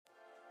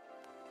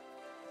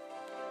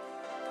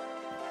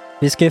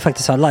Vi ska ju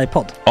faktiskt ha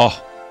livepodd. Ja,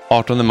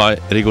 18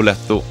 maj,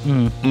 Rigoletto.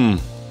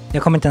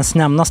 Jag kommer inte ens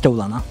nämna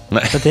stolarna.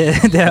 Nej. För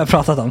det har jag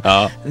pratat om.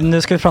 Ja.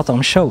 Nu ska vi prata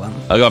om showen.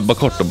 Ja, bara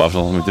kort då, bara för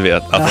de som inte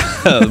vet.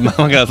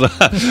 Man kan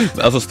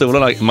alltså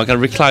stolarna, man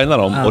kan reclina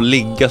dem och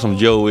ligga som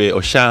Joey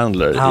och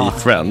Chandler i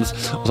Friends.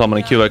 Och så har man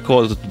en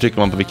QR-kod och så trycker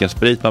man på vilken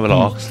sprit man vill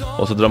ha.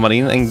 Och så drar man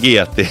in en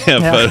GT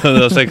för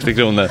 160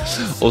 kronor.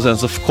 Och sen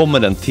så kommer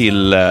den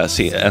till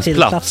ens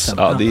plats.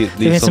 Ja, det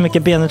finns så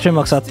mycket benutrymme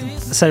också att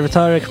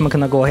servitörer kommer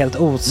kunna gå helt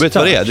ostört. Vet du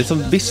vad det är? Det är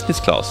som business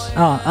class.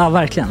 Ja,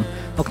 verkligen.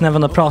 Och när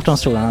man då pratar om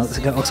stolarna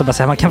så kan jag också bara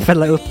säga att man kan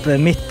fälla upp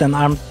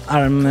mitten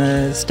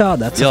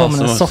armstödet så får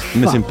man en soffa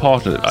med sin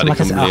partner. Ja, det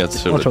kommer bli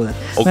helt otroligt.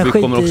 Och men vi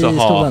kommer också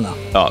stolarna.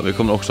 vi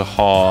kommer också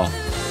ha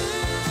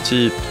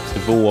typ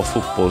 2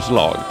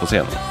 fotbollslag på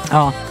scenen.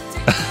 Ja.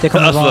 Det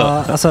kommer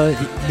vara, alltså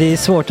det är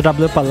svårt att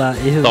rabbla upp alla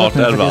i huvudet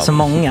nu för det är så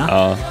många.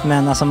 Ja.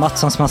 Men alltså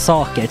Mattssons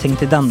massaker, tänk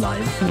till den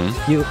live.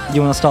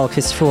 Jonas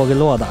Dahlqvists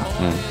frågelåda.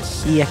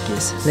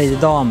 Ekis, Lady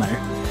Damer.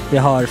 Vi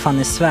har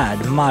Fanny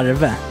Svärd,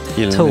 Marve,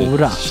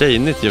 Tora.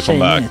 Tjejnytt gör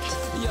comeback.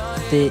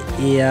 Det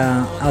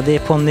är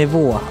på en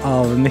nivå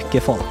av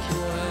mycket folk.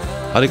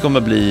 Ja, det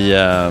kommer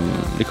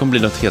bli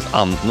något helt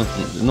annat.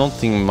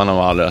 Någonting man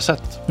har aldrig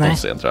sett på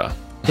scen, tror jag.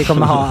 Det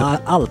kommer ha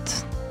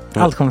allt.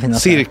 Allt kommer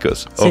finnas.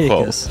 Cirkus.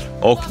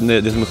 Och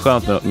det som är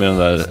skönt med de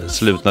där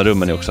slutna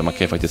rummen är också att man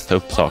kan ju faktiskt ta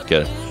upp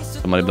saker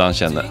som man ibland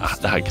känner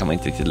det här kan man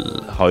inte riktigt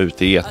ha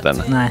ute i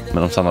etern. Nej.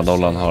 Men om Sanna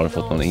Dollan har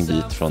fått någon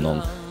invit från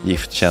någon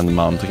giftkänd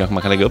man så kanske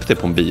man kan lägga upp det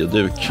på en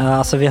bioduk. Ja,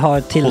 alltså vi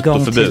har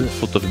tillgång till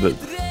fotoförbud.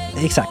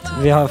 Exakt,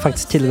 vi har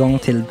faktiskt tillgång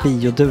till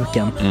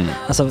bioduken.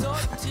 Alltså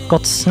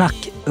gott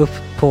snack upp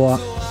på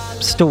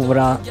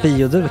stora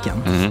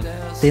bioduken.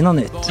 Det är något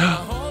nytt.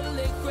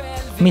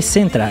 Missa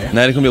inte det här.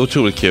 Nej, det kommer bli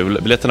otroligt kul.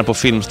 Biljetterna på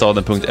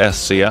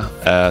filmstaden.se.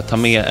 Ta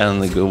med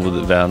en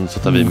god vän så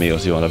tar vi med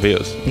oss Johan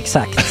Rabaeus.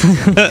 Exakt.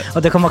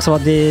 Och det kommer också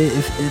vara det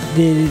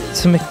är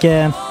så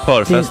mycket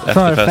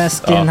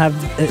förfest i den här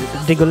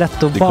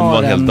Rigoletto-baren. Det kommer vara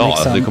en hel dag.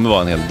 Liksom. Det kommer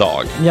vara en hel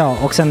dag. Ja,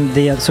 och sen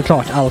det är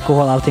såklart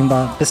alkohol, allting.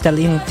 Bara beställ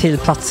in till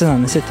platserna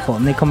ni sitter på.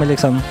 Ni kommer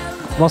liksom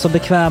vara så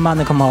bekväma,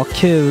 ni kommer ha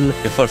kul.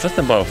 Är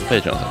förfesten bara för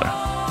Patreon eller?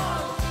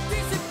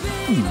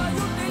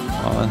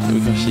 Ja,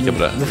 vi kan kika på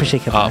det. Vi får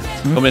kika på det.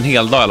 Det kommer en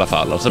hel dag i alla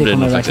fall. Och så blir det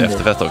någon slags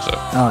efterfest också.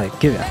 Ja,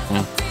 gud ja.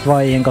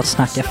 Vad är en gott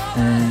snack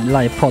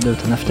livepodd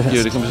utan efterfest?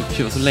 Gud, det kommer bli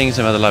kul. Så länge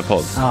sedan vi hade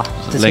livepodd. Ja,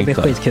 det ska bli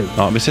skitkul.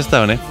 Ja, vi ses där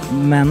hörni.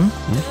 Men,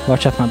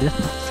 vart köper man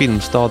biljetterna?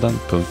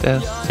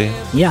 Filmstaden.se.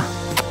 Ja,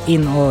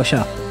 in och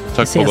köp.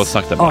 Tack på gott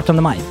snack där.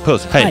 18 maj.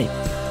 Puss, hej.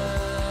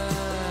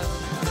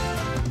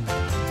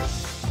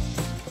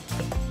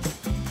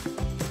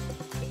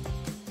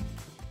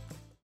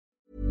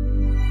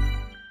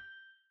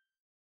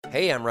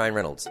 Hey, I'm Ryan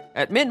Reynolds.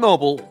 At Mint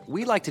Mobile,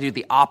 we like to do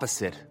the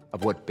opposite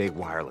of what Big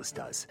Wireless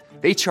does.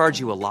 They charge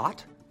you a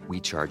lot, we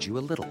charge you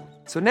a little.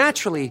 So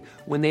naturally,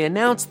 when they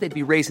announced they'd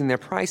be raising their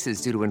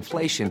prices due to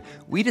inflation,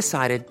 we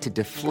decided to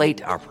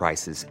deflate our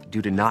prices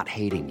due to not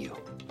hating you.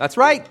 That's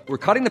right. We're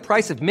cutting the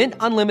price of Mint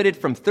Unlimited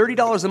from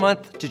 $30 a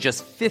month to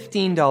just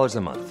 $15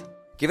 a month.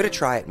 Give it a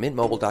try at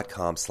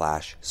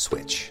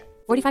mintmobile.com/switch.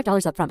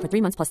 $45 up front for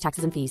 3 months plus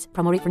taxes and fees.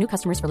 Promo rate for new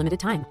customers for limited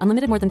time.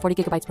 Unlimited more than 40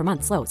 gigabytes per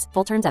month. Slows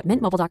full terms at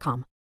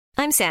mintmobile.com.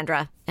 I'm Sandra,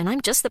 and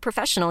I'm just the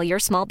professional your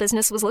small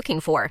business was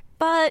looking for.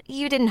 But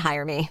you didn't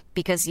hire me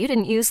because you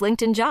didn't use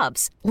LinkedIn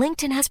Jobs.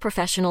 LinkedIn has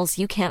professionals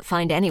you can't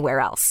find anywhere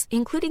else,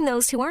 including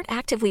those who aren't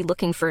actively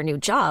looking for a new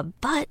job,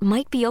 but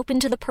might be open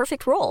to the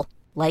perfect role,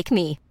 like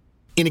me.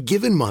 In a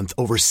given month,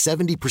 over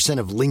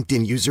 70% of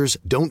LinkedIn users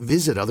don't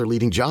visit other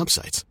leading job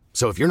sites.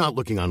 So if you're not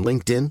looking on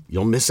LinkedIn,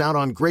 you'll miss out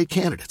on great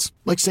candidates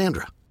like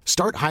Sandra.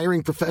 Start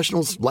hiring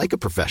professionals like a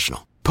professional.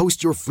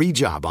 Post your free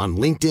job on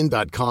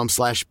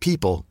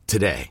linkedin.com/people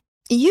today.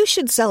 You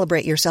should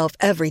celebrate yourself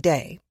every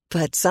day,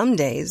 but some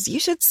days you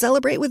should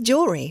celebrate with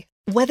jewelry.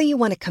 Whether you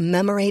want to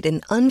commemorate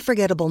an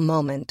unforgettable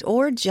moment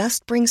or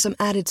just bring some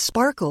added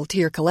sparkle to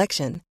your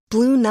collection,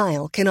 Blue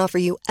Nile can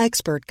offer you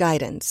expert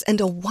guidance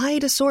and a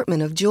wide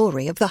assortment of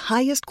jewelry of the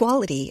highest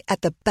quality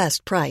at the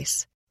best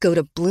price. Go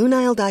to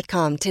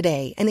BlueNile.com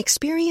today and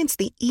experience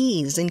the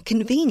ease and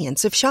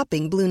convenience of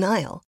shopping Blue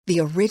Nile,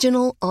 the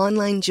original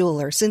online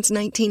jeweler since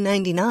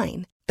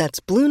 1999.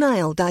 That's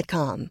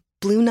BlueNile.com.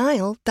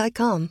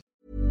 BlueNile.com.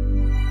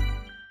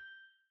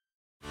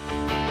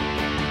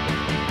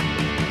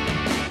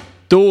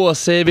 Då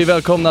säger vi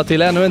välkomna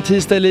till ännu en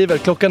tisdag i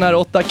livet. Klockan är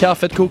 8,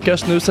 kaffet kokar,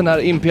 snusen är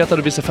inpetad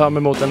och vi ser fram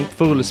emot en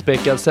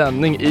fullspäckad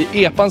sändning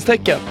i epans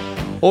tecken.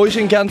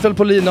 Oisin Cantwell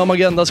på lina om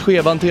Agendas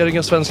skevhantering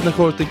av svensk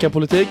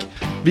narkotikapolitik.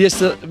 Vi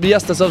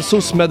gästas av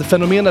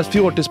SOSMED-fenomenet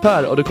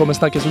Fjortispär och det kommer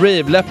snackas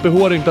rave,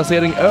 läppbehåring,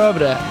 placering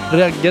övre,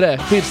 reggare,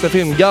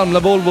 skidstafilm, gamla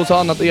Volvos och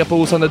annat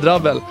epa-osande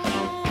dravel.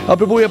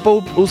 Apropå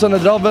epa-osande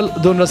dravel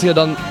dundrar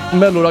sedan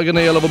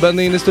melloraggarna Elav och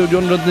Benny in i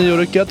studion runt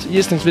 9-rycket.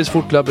 Gissningsvis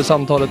fortlöper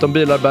samtalet om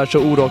bilar, bärs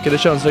och orakade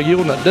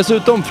könsregioner.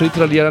 Dessutom fritt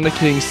raljerande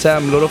kring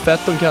semlor och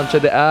fett om kanske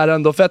det är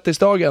ändå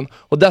fettisdagen.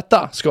 Och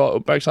detta ska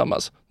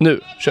uppmärksammas.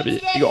 Nu kör vi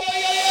igång.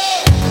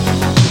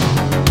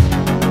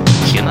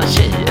 Tjena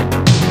tjejer.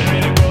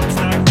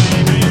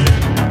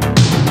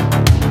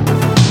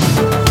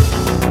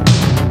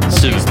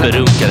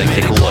 berunkade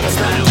Gregoren.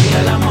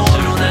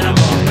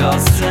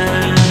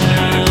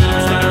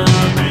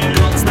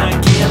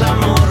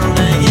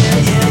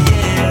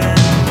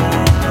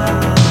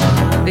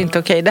 Det är inte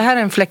okej. Det här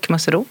är en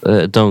fläckmussero.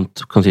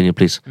 Don't continue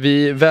please.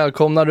 Vi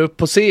välkomnar upp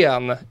på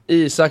scen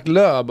Isak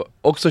Löb,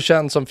 också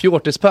känd som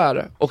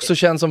Fjortis-Per, också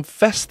känd som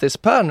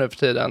Festis-Per nu för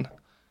tiden.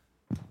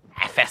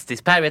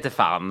 Festis-Per vet jag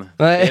fan.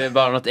 Nej. Det är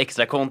bara något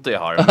extra konto jag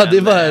har. Ja, det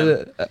var...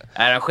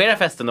 arrangerar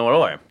festen några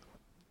år.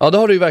 Ja, det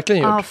har du ju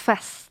verkligen gjort. Ja,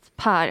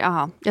 fest-Per.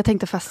 Aha. Jag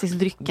tänkte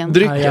Festis-drycken.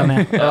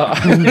 Drycken. Ja,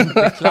 jag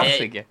med.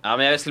 Klassiker. Ja,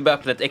 men jag skulle bara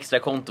öppna ett extra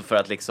konto för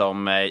att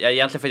liksom...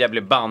 egentligen för att jag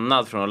blev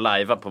bannad från att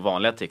livea på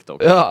vanliga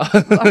TikTok. Ja.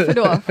 Varför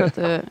då? För att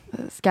du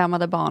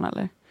skammade barn,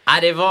 eller?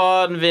 Nej, det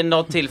var vid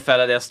något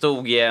tillfälle där jag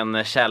stod i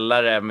en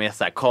källare med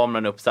så här,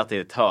 kameran uppsatt i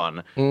ett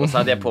hörn. Och så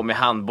hade jag på mig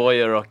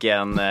handbojor och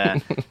en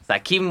så här,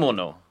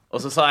 kimono.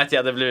 Och så sa jag att jag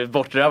hade blivit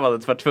bortrövad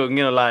och var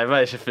tvungen att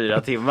livea i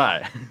 24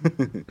 timmar.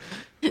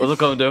 Och så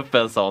kom det upp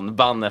en sån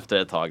bann efter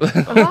ett tag.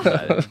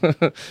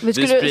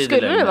 Skulle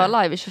du vara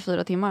live i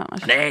 24 timmar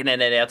annars?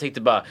 Nej, jag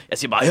tyckte bara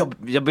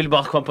jag ville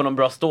bara komma på någon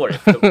bra story.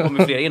 För då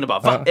kommer fler in och bara,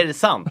 va? Är det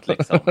sant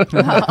liksom?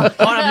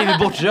 Har han blivit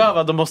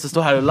bortrövad och måste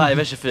stå här och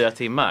live i 24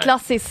 timmar?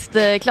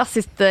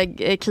 Klassiskt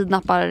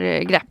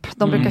kidnappargrepp.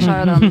 De brukar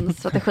köra den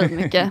strategin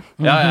mycket.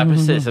 Ja,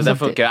 precis. Och den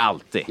funkar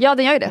alltid. Ja,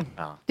 den gör ju det.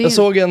 Ja. Jag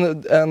såg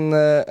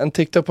en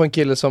TikTok på en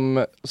kille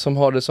som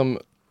har det som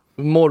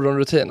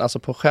morgonrutin, alltså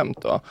på skämt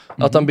då.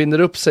 Att han binder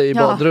upp sig i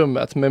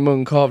badrummet med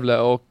munkavle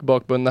och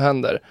bakbundna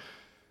händer.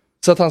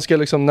 Så att han ska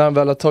liksom, när han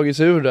väl har tagit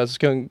sig ur det, så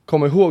ska han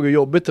komma ihåg hur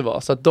jobbigt det var.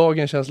 Så att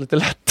dagen känns lite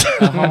lätt.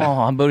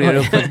 Jaha, han börjar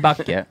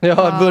uppförsbacke.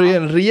 Ja, han börjar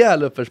en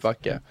rejäl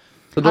uppförsbacke.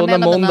 Så då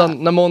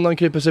när måndagen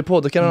kryper sig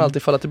på, då kan han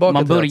alltid falla tillbaka.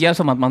 Man börjar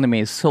som att man är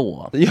med i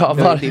så. Ja,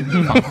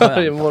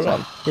 varje morgon.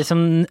 Det är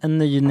som en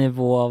ny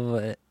nivå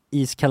av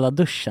iskalla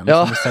duschen.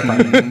 Ja.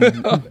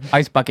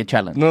 Ice bucket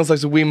challenge. Någon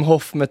slags Wim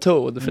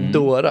Hof-metod för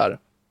dårar.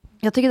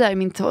 Jag tycker det är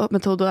min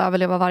metod att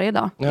överleva varje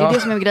dag. Ja. Det är det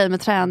som är grej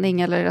med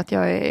träning eller att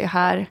jag är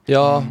här.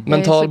 Ja, jag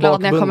är så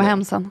glad när jag kommer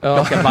hem sen. Ja.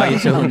 Plocka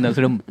bajs i hundens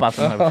rumpa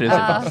som har frusit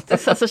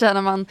fast. Så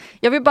känner man.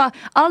 Jag vill bara,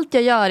 allt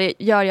jag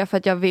gör jag för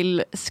att jag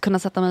vill kunna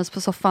sätta mig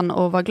på soffan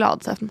och vara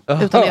glad sen,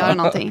 utan att göra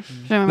någonting.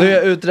 Nu har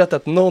jag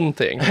uträttat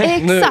någonting.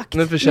 Exakt,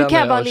 nu förtjänar kan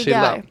jag bara att ligga chilla.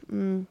 här.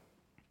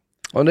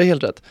 Ja, det är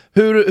helt rätt.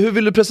 Hur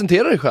vill du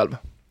presentera dig själv?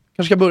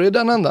 Kanske ska börja i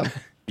den änden.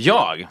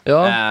 Jag?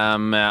 Ja.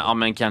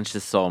 Men kanske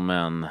som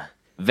en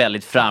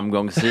väldigt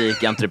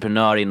framgångsrik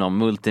entreprenör inom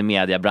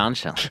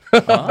multimediabranschen.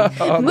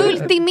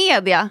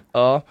 Multimedia?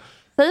 Ja.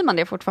 Säger man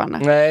det fortfarande?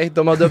 Nej,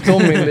 de har döpt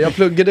om min. Jag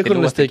pluggade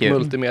journalistik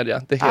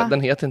multimedia.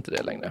 Den heter inte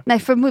det längre. Nej,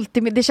 för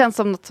multimedia, det känns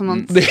som något som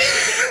någon...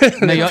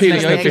 När jag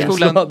gick i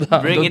skolan,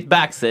 bring it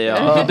back, säger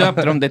jag. Då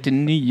döpte de det till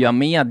nya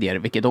medier,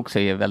 vilket också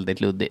är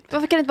väldigt luddigt.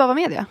 Varför kan det inte bara vara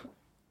media?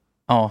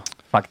 Ja,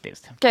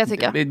 faktiskt. Kan jag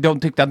tycka. De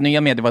tyckte att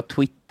nya medier var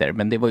Twitter,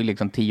 men det var ju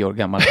liksom 10 år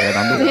gammalt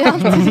redan då. Det är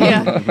alltid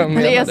det.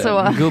 Det är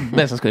så.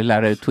 Gubbe som skulle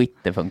lära ut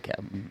Twitter funkar.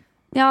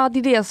 Ja, det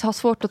är det jag har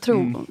svårt att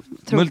tro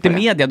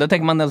Multimedia, då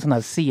tänker man en sån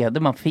här CD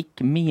man fick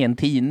med en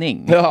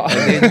tidning. Ja.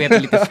 Det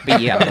vet lite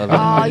spel.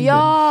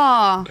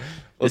 Ja.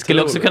 Det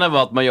skulle också kunna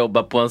vara att man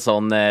jobbar på en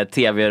sån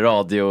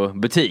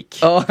tv-radiobutik.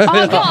 Ja.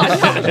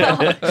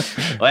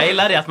 Och jag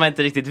gillar det att man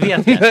inte riktigt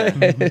vet kanske.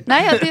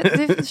 Nej,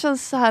 det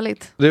känns så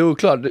härligt. Det är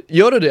oklart.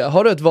 Gör du det?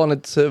 Har du ett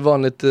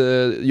vanligt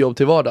jobb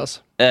till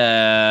vardags?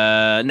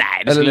 Nej,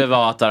 det skulle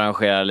vara att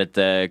arrangera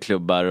lite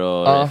klubbar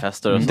och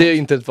fester och sånt. Det är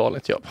inte ett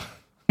vanligt jobb.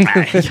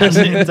 Nej,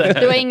 kanske inte.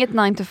 Du har inget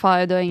 9 to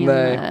 5, du har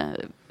ingen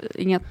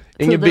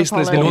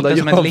business. Det låter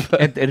som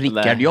ett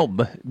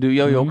Rickard-jobb. Du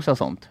gör ju också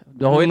sånt.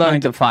 Du har ju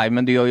 9 to 5,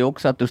 men du gör ju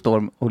också att du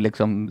står och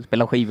liksom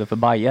spelar skivor för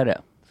bajare.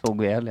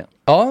 Såg vi helgen.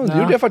 Ja, det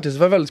gjorde jag faktiskt.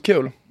 Det var väldigt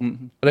kul.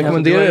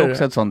 Rekommenderar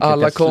också ett sånt.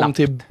 Alla kom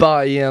till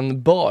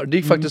Bayern Bar. Det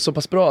gick faktiskt så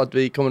pass bra att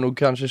vi kommer nog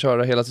kanske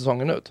köra hela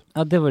säsongen ut.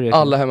 Ja, det var det.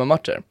 Alla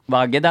hemmamatcher.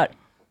 Var Agge där?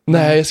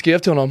 Nej, jag skrev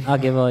till honom.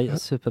 Agge var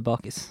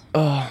superbakis.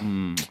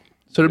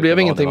 Så det blev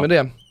ingenting med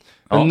det.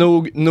 Men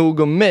nog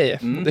om mig.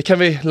 Det kan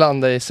vi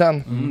landa i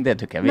sen. Det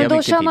tycker jag. Men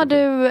då tjänar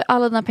du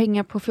alla dina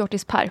pengar på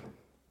Fjortis-Per?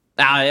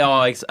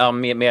 Ja,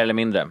 mer eller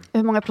mindre.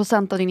 Hur många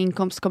procent av din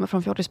inkomst kommer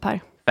från Fjortis-Per?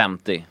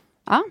 50.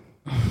 Ja.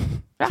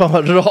 Fan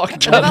vad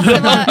rakt.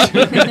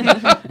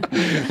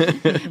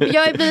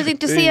 Jag är blivit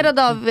intresserad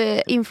av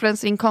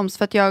influencerinkomst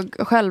för att jag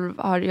själv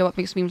har jobbat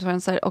mycket som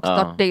influencer och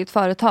startat eget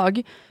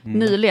företag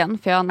nyligen,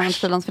 för jag har använt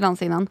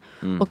frilansfinans innan.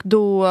 Och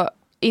då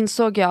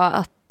insåg jag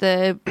att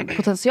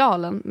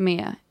potentialen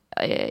med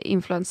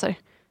influencer.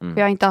 För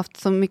jag har inte haft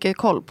så mycket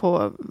koll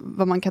på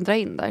vad man kan dra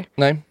in där.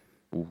 Nej.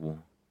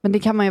 Men det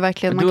kan man ju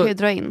verkligen, man kan ju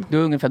dra in. Du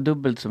har ungefär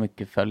dubbelt så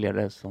mycket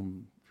följare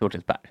som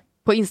Fjortis-Per.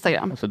 På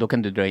Instagram. Så då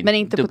kan du dra in. Men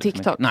inte på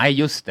TikTok. Nej,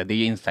 just det är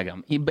ju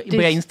Instagram.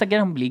 Börjar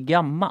Instagram bli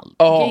gammal?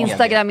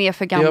 Instagram är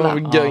för gamla.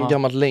 Jag var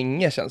gammalt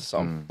länge känns det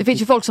som. Det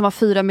finns ju folk som har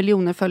 4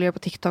 miljoner följare på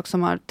TikTok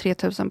som har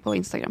 3000 på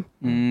Instagram.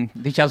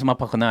 Det känns som att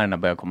pensionärerna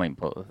börjar komma in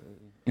på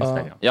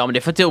Instagram. Ja, men det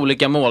är för att det är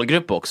olika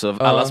målgrupp också.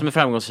 Alla som är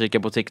framgångsrika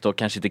på TikTok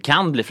kanske inte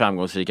kan bli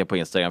framgångsrika på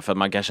Instagram för att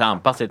man kanske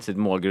anpassar sitt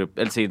målgrupp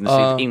eller sitt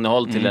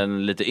innehåll till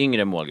en lite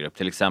yngre målgrupp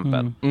till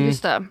exempel.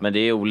 Just det. Men det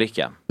är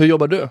olika. Hur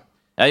jobbar du?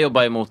 Jag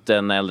jobbar emot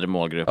en äldre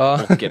målgrupp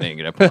och en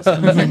yngre på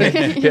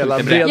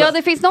Ja,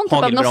 det finns någon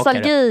typ av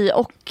nostalgi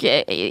och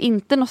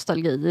inte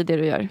nostalgi i det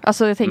du gör.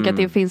 Alltså jag tänker att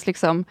det finns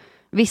liksom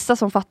vissa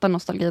som fattar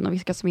nostalgin och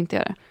vissa som inte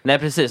gör det. Nej,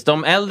 precis.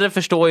 De äldre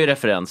förstår ju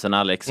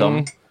referenserna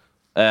liksom.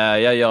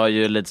 Jag gör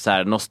ju lite så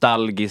här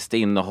nostalgiskt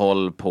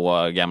innehåll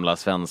på gamla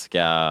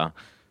svenska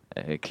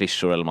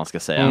klyschor eller vad man ska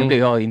säga. Nu blir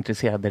jag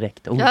intresserad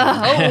direkt.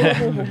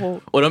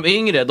 Och de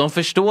yngre, de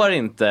förstår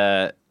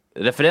inte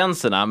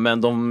referenserna,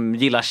 men de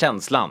gillar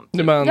känslan.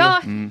 De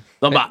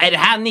bara, är det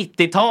här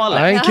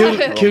 90-talet? Nej,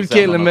 en kul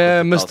kille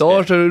med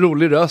mustasch och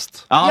rolig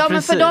röst. Ja,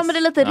 men för dem är det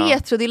lite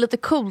retro, det är lite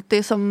coolt. Det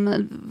är som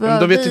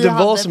de vet inte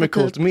vad som är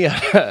coolt mer.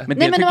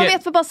 Men man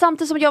vet för bara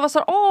samtidigt som jag var så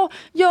här,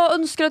 jag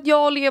önskar att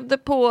jag levde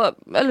på,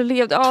 eller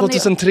levde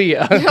 2003.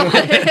 Ja, men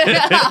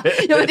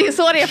det är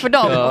så det är för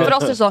dem. Och för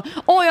oss är det så,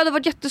 jag hade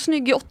varit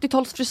jättesnygg i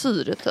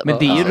 80-talsfrisyr typ. Men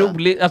det är ju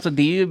roligt, alltså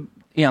det är ju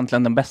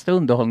egentligen den bästa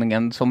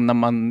underhållningen som när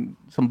man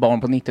som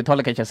barn på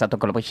 90-talet kanske satt och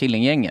kollade på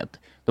Killinggänget.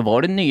 Då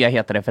var det nya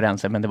heta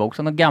referenser, men det var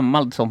också något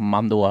gammalt som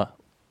man då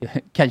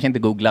kanske inte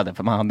googlade,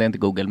 för man hade inte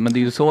Google. Men det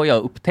är ju så jag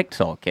har upptäckt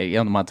saker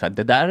genom att säga,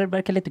 det där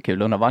verkar lite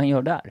kul, undrar vad han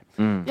gör där.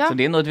 Så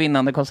det är nog ett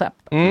vinnande koncept.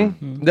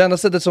 Det enda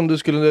sättet som du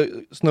skulle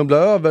snubbla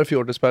över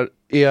Fjortisberg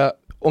är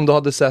om du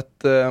hade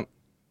sett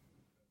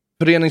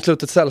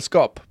Föreningsslutet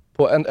sällskap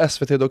på en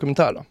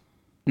SVT-dokumentär då.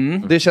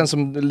 Det känns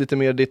som lite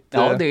mer ditt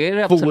det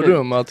är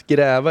forum att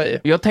gräva i.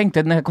 Jag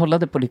tänkte när jag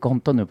kollade på ditt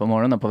konto nu på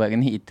morgonen på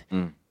vägen hit.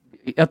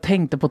 Jag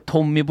tänkte på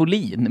Tommy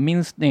Bolin.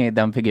 Minns ni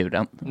den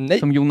figuren? Nej.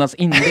 Som Jonas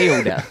Inde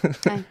gjorde.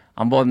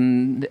 Han var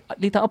en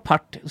lite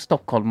apart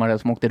stockholmare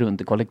som åkte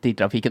runt i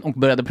kollektivtrafiken och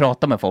började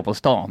prata med folk på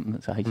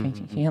stan. Så här,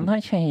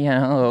 tjena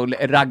tjejer. Och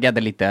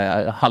raggade lite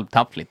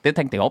halvtaffligt. Det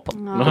tänkte jag på.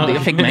 Och det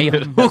fick mig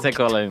att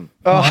kolla in.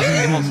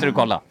 Det måste du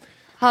kolla.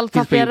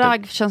 Halvtaffiga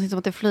ragg känns inte som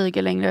att det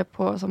flyger längre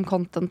på som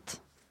content.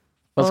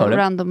 Vad sa du?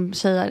 Random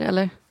tjejer,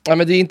 eller? Ja,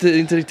 men det är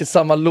inte riktigt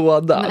samma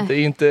låda. Det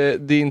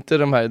är inte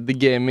de här the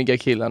gamiga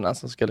killarna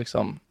som ska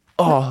liksom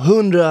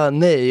 100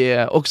 nej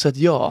är också ett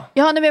ja.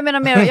 Ja, nej, men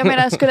jag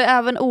menar skulle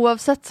även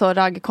oavsett så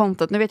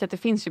ragg-content. Nu vet jag att det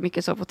finns ju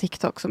mycket så på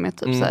TikTok som är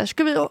typ så här,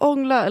 ska vi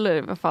ångla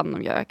eller vad fan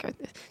de gör?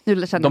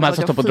 De här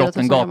som står på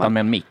Drottninggatan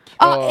med en mick.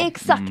 Ja,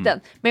 exakt den.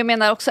 Men jag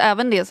menar också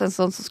även det en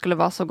sån som skulle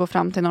vara så gå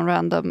fram till någon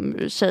random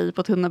tjej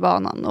på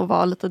tunnelbanan och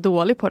vara lite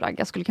dålig på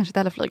ragga skulle kanske inte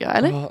heller flyga,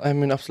 eller? Ja, är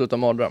min absoluta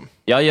mardröm.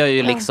 Jag gör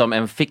ju liksom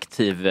en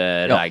fiktiv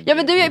ragg. Ja,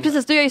 men du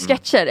gör ju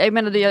sketcher. Jag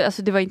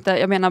menar det var inte,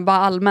 jag menar bara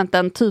allmänt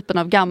den typen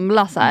av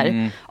gamla så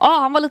här.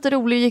 Han var lite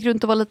rolig och gick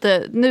runt och var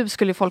lite, nu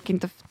skulle folk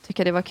inte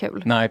tycka det var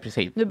kul. Nej,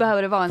 precis. Nu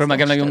behöver det vara en för de här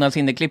gamla Jonas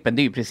Inde-klippen,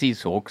 det är ju precis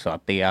så också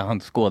att det är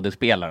hans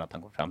skådespelare att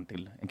han går fram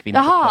till en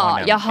kvinna på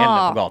planen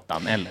eller på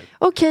gatan.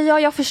 Okej,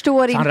 jag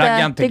förstår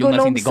inte. Det går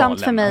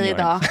långsamt för mig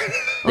idag.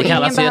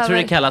 Jag tror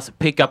det kallas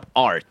pick-up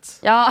art.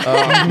 Ja.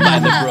 By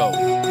the bro.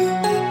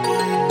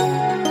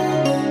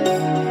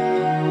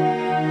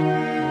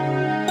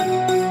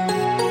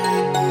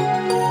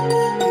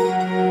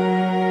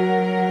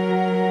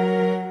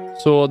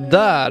 Så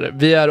där,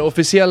 vi är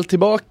officiellt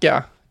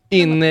tillbaka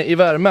inne i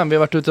värmen. Vi har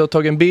varit ute och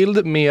tagit en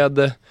bild med,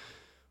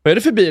 vad är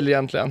det för bil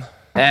egentligen?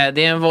 Det är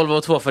en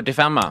Volvo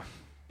 245.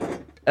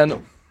 En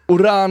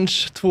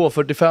orange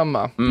 245.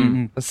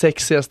 Den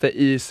sexigaste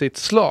i sitt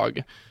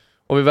slag.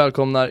 Och vi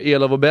välkomnar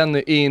Elof och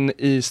Benny in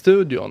i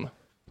studion.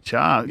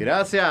 Tja!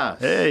 Gracias!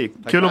 Hej!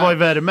 Kul att vara i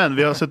värmen.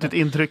 Vi har suttit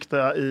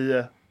intryckta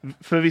i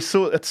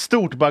förvisso ett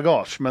stort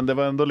bagage, men det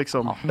var ändå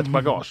liksom ett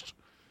bagage.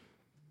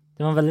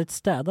 Det var en väldigt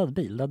städad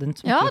bil. Det hade inte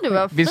så det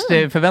var visst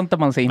förväntar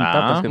man sig inte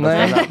att det skulle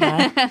vara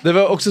städad. Det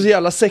var också så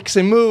jävla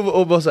sexy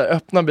move att bara så här,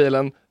 öppna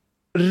bilen,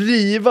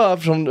 riva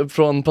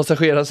från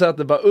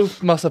passagerarsätet, bara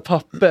upp massa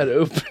papper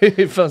upp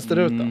i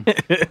fönsterrutan.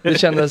 Det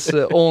kändes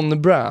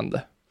on brand.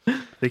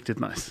 Riktigt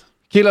nice.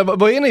 Killar,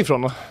 var är ni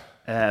ifrån då?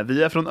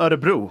 Vi är från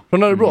Örebro.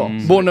 Från Örebro?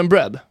 Born and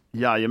bred?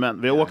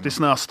 Jajamän, vi har åkt i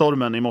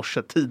snöstormen i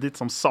morse tidigt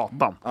som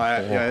satan. Ja,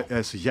 jag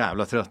är så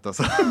jävla trött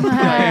alltså.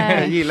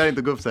 Jag gillar inte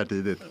att gå upp så här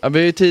tidigt. Ja,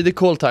 vi är tidigt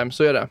call time,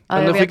 så är det.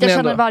 Ja, jag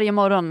känner varje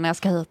morgon när jag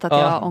ska hit att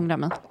jag ångrar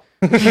mig.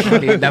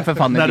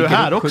 När du är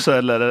här också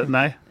eller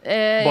nej?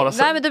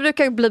 Nej, men det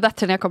brukar bli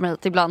bättre när jag kommer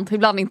hit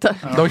ibland inte.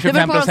 De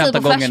 25%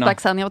 av gångerna.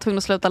 Sen jag var tvungen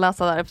att sluta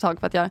läsa där ett tag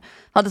för att jag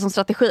hade som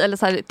strategi eller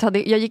så här,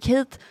 jag gick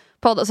hit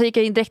och så gick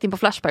jag direkt in på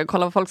Flashback och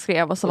kollade vad folk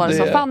skrev och så var det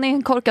så Fanny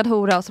en korkad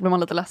hora och så blev man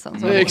lite ledsen.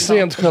 Så det är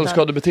extremt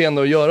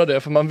självskadebeteende att göra det,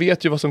 för man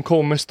vet ju vad som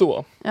kommer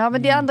stå. Ja,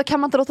 men det ändå kan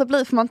man inte låta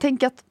bli, för man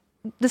tänker att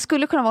det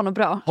skulle kunna vara något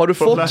bra. Har du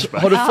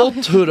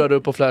fått hurra du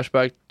på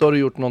Flashback, då har du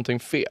gjort någonting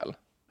fel.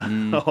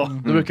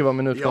 Det brukar vara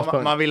min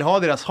utgångspunkt. Man vill ha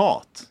deras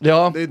hat.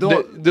 Ja,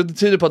 det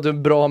tyder på att du är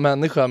en bra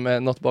människa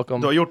med något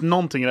bakom. Du har gjort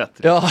någonting rätt.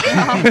 Ja.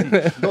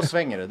 Då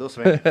svänger det.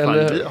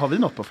 Har vi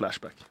något på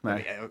Flashback?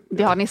 Nej.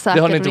 Det har ni säkert.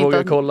 Det har ni inte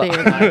vågat kolla.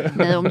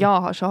 Nej, om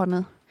jag har så har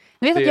ni.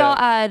 Ni vet att jag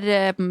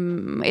är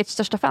ert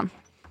största fan.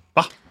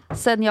 Va?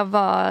 sen jag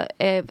var,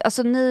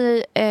 alltså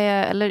ni,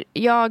 eller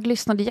jag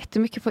lyssnade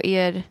jättemycket på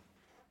er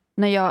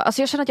när jag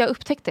känner att jag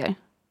upptäckte er.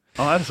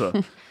 Ja, är det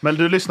så? Men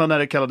du lyssnade när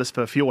det kallades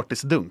för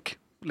Fjortisdunk,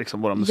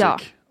 liksom vår musik. Ja,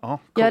 cool.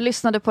 Jag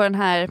lyssnade på den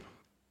här...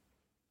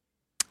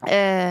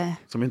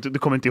 Som inte, du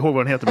kommer inte ihåg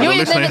vad den heter, men nej,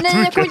 jag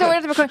kommer inte ihåg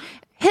vad den heter.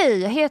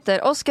 Hej, jag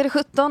heter Oskar,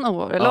 17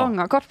 år,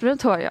 långa,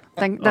 kortbrunt hår.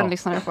 Den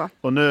lyssnar jag på.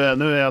 Och nu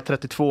är jag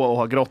 32 och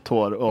har grått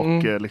hår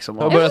och liksom...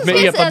 Jag har börjat med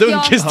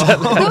epadunk istället.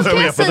 Då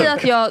ska jag säga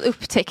att jag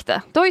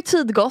upptäckte. Då har ju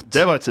tid gått.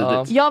 Det var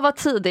tidigt. Jag var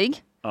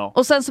tidig. Ja.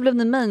 Och sen så blev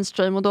ni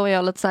mainstream och då är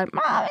jag lite så här,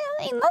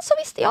 innan så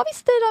visste jag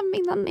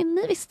innan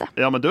ni visste.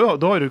 Ja, men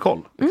då har ju du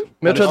koll. Men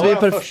jag tror att vi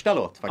är första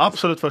låt faktiskt.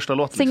 Absolut första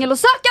låt. Singel och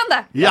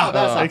sökande!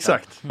 Ja,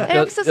 exakt.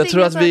 Jag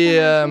tror att vi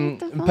är en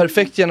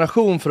perfekt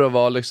generation för att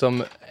vara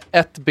liksom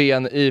ett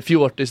ben i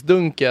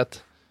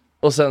fjortisdunket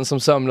och sen som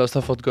sömlöst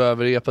har fått gå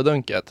över i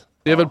epadunket.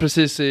 Det är väl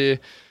precis i,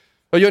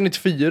 vad gör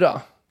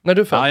 94? När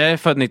du född? Ja, jag är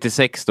född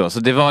 96 då, så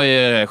det var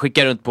ju,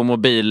 skicka runt på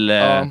mobil...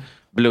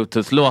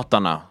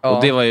 Bluetooth-låtarna. Ja.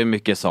 Och det var ju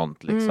mycket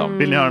sånt liksom.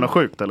 Vill ni höra något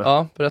sjukt eller?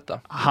 Ja, berätta.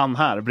 Han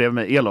här bredvid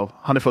mig, Elov,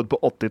 han är född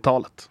på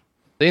 80-talet.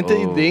 Det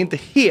är inte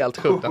helt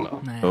sjukt ändå.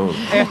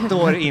 Ett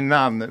år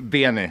innan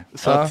Benny.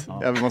 Så att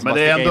jag måste men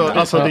det är ändå,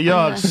 alltså det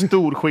gör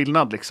stor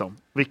skillnad liksom.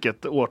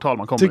 Vilket årtal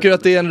man kommer. Tycker du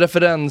att det är en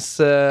referens,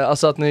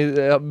 alltså att ni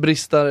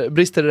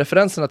brister i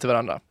referenserna till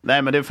varandra?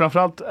 Nej, men det är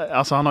framförallt,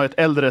 alltså han har ett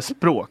äldre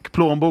språk.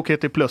 Plånbok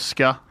heter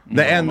pluska.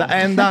 Det enda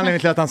anledningen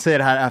till att han säger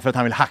det här är för att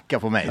han vill hacka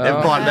på mig. Det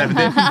är bara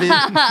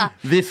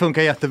vi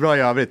funkar jättebra i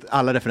övrigt.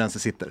 Alla referenser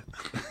sitter.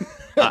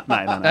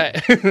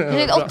 Nej.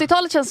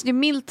 80-talet känns ju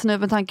milt nu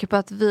med tanke på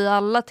att vi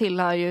alla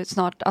tillhör ju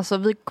snart, alltså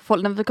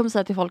när vi kommer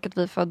säga till folk att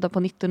vi är födda på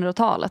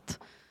 1900-talet.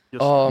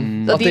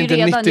 Att det inte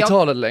är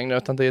 90-talet längre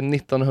utan det är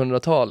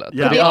 1900-talet.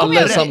 Ja. Det är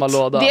alla i samma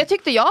låda. Det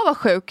tyckte jag var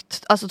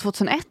sjukt, alltså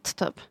 2001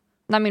 typ.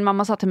 När min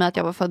mamma sa till mig att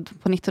jag var född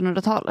på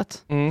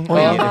 1900-talet.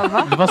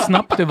 Det var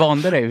snabbt du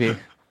vande dig vid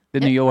det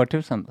nya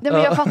årtusen. Ja,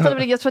 men jag fattade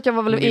väl, jag tror att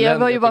jag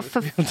var ju bara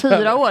för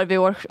 4 år vid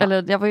år,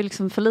 eller jag var ju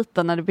liksom för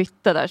liten när det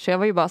bytte där, så jag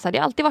var ju bara så här, det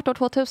har alltid varit år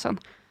 2000.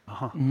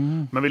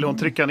 Men vill hon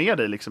trycka ner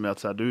dig liksom att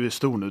så här, du är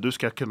stor nu, du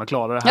ska kunna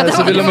klara det här? Ja,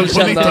 så vill de väl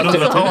känna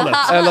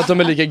eller att de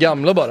är lika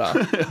gamla bara.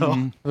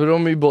 För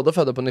de är ju båda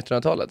födda på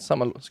 1900-talet,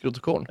 samma skrot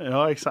och korn.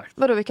 Ja, exakt.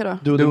 Vadå, vilka då?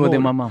 Du och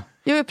din mamma.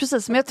 Jo,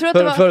 precis, men jag tror att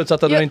det var...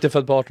 Förutsatt att de inte är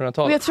född på 1800-talet.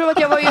 Men jag tror att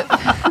jag var ju...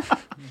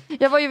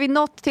 Jag var ju vid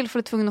något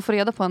tillfälle tvungen att få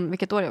reda på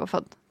vilket år jag var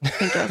född.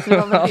 Så det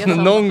var väl det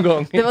någon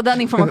gång. Det var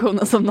den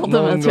informationen som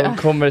nådde mig, tror jag. Någon gång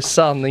kommer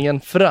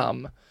sanningen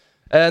fram.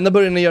 När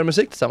började ni göra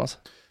musik tillsammans?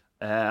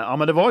 Ja,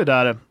 men det var ju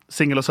där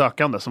Singel och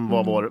sökande som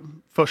var vår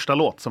första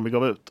låt som vi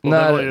gav ut. Och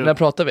när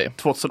pratar vi?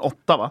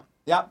 2008, va?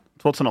 Ja.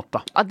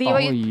 2008. Ja, det var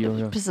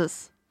ju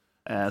precis.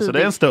 Så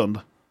det är en stund.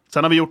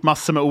 Sen har vi gjort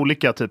massor med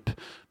olika typ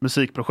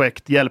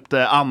musikprojekt,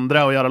 hjälpte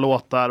andra att göra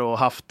låtar och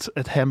haft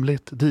ett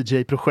hemligt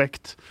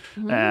DJ-projekt.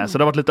 Så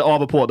det har varit lite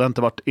av och på, det har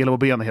inte varit Elov och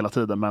Benny hela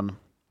tiden, men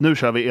nu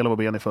kör vi Elov och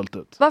Benny fullt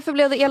ut. Varför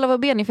blev det Elov och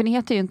Benny? För ni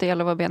heter ju inte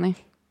Elov och Benny.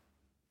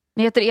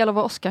 Ni heter Elov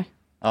och Oskar.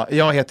 Ja,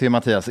 jag heter ju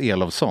Mattias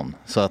Elovsson.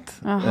 Så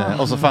att,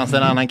 och så fanns det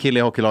en annan kille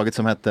i hockeylaget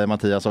som hette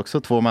Mattias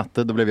också. 2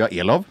 matte, då blev jag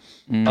Elov.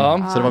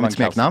 Så det var mitt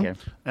smeknamn.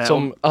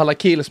 Som alla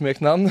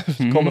killsmeknamn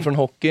kommer från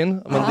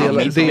hockeyn.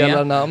 Man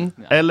delar namn.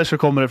 Eller så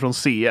kommer det från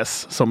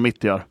CS som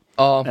mitt gör.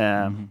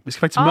 Vi ska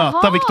faktiskt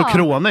möta Viktor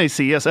Krone i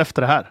CS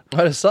efter det här.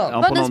 Är det sant?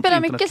 Ja, ni spelar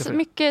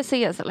mycket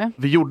CS eller?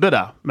 Vi gjorde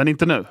det, men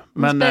inte nu.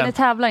 Ni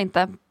tävlar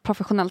inte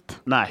professionellt?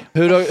 Nej.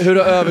 Hur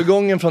har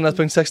övergången från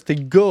 1.6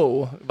 till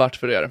Go varit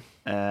för er?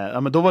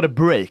 Men då var det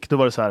break, då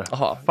var det så här,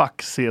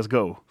 fuck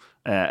CSGO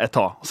ett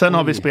tag. Sen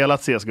har vi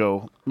spelat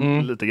CSGO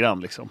lite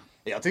grann liksom.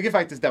 Jag tycker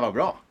faktiskt det var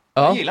bra.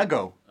 Jag gillar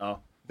Go. Jag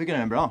tycker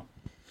den är bra.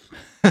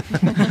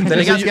 Den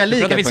är ganska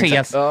lika.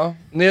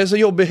 Ni är så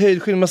jobbig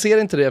höjdskillnad, man ser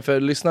inte det för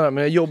lyssnarna,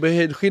 men det är jobbig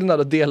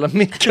höjdskillnad att dela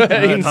mick. Han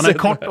är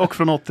kort och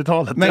från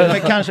 80-talet.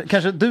 Men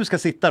kanske du ska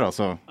sitta då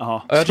så.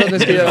 Ja, jag tror att ni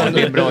ska göra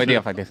det är en bra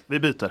idé faktiskt. Vi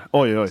byter.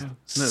 Oj.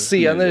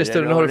 Senare i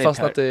studion har du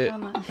fastnat i...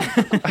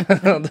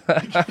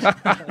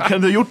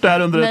 Kan du gjort det här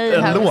under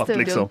en låt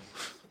liksom?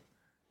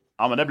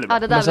 Ja, men det blir bra.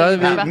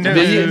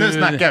 Nu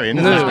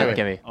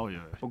snackar vi.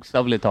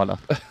 Bokstavligt talat.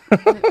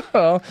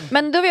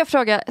 Men då vill jag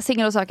fråga,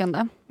 Singel och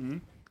sökande.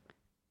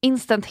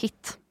 Instant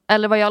hit.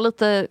 Eller var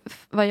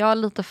jag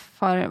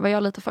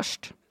lite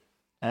först?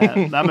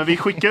 Nej, men vi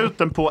skickade ut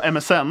den på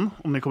MSN,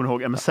 om ni kommer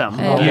ihåg MSN.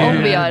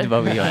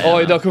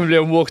 Oj, då kommer det bli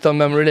en walk down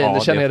memory lane,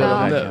 det känner jag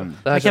redan nu.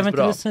 Det här kan vi inte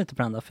bra. lyssna lite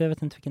på den då, för jag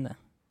vet inte vilken det är.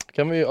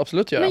 Kan vi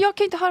absolut göra. Men jag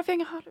kan inte höra, för jag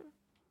har inga hör.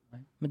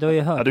 Men du har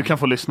ju hört. Ja, du kan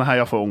få lyssna här,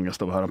 jag får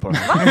ångest av att höra på den.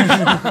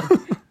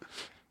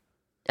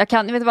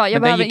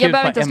 Jag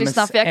behöver inte ens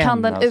lyssna, för jag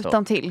kan den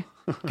utan till.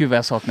 Gud vad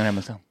jag saknar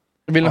MSN.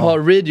 Vill ni ha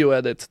radio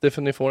edit? Det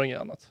får ni få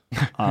inget annat.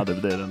 Ja,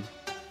 det är den.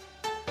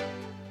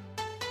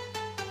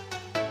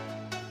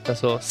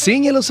 Alltså,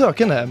 Singel och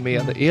sökande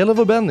med Elov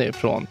och Benny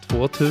från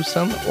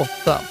 2008.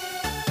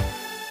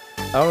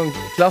 Ja, de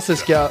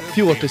klassiska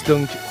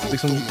fjortisdunk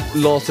liksom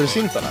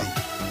lasersyntarna.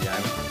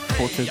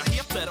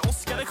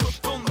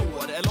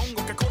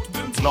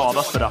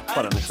 Gladaste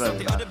rapparen i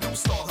Sverige.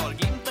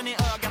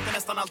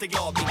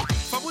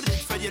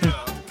 Favoritfärg är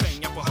röd,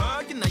 pengar på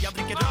hög. När jag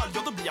dricker öl,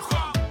 ja då blir jag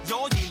skön.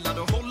 Jag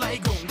gillar att hålla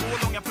igång, gå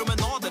långa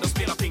promenader och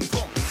spela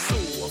pingpong.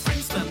 Så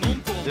finns det någon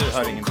på... Du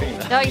hör ingenting.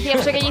 Jag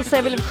försöker gissa,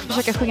 jag ville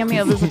försöka sjunga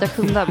med och visa att jag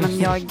kunde, men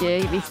jag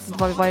visste inte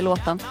vad vi var i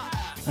låten.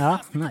 Ja,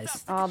 nice.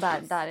 Ja,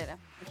 där är det.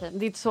 Okej,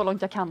 det är inte så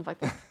långt jag kan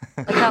faktiskt.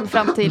 Jag kan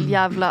fram till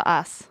jävla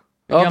ass.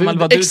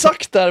 Ja,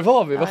 exakt där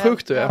var vi, vad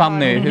sjukt du är.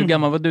 Fanny, hur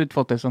gammal var du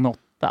 2008?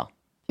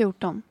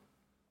 14.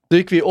 Då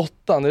gick vi i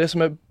 8. Det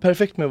som är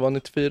perfekt med att vara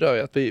 94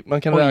 är att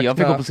man kan räkna... Jag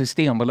fick gå på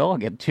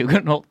Systembolaget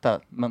 2008,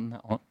 men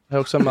ja. Det är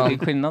också en man det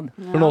är skillnad.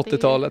 Från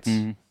 80-talet.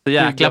 Så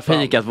jäkla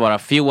peak att vara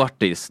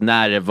fjortis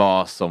när det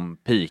var som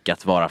peak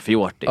att vara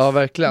fjortis. Ja,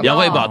 verkligen. Jag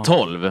var ju bara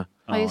 12.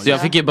 Ja, så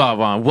jag fick ju bara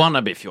vara en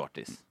wannabe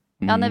fjortis.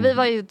 Ja, nej, vi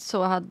var ju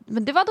så...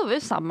 Men det var då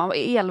vi samma.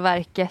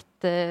 Elverket...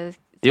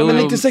 Jo, men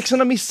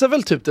 96-arna missar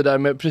väl typ det där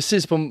med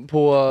precis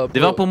på det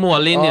var på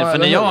mållinjen, för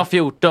när jag var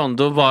 14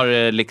 då var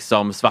det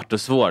liksom Svart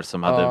och svår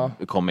som hade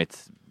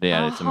kommit. Det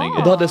är liksom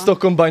och då hade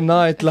Stockholm by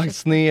Night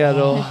lagts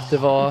ner och det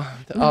var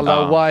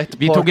alla white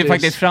Vi tog ju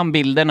faktiskt fram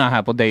bilderna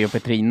här på dig och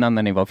Petrina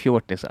när ni var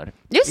fjortisar.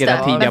 Just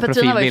det, men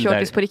Petrina var ju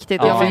fjortis på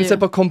riktigt. Det finns ett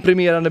par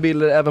komprimerande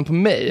bilder även på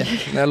mig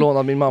när jag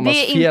lånade min mammas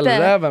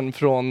fjällräven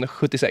från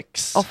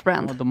 76.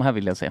 Off-brand. Ja, de här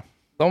vill jag se.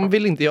 De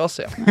vill inte jag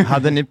se.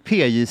 Hade ni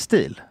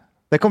PJ-stil?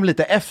 Det kom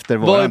lite efter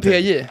våran. Vad är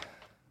PJ?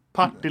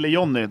 Partille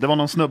Johnny, det var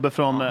någon snubbe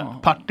från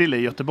Partille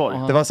i Göteborg.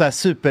 Det var så här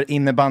super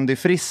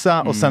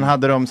innebandyfrissa och sen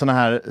hade de såna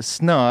här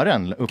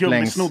snören upp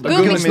längs.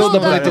 Gummisnoddar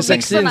på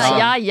 96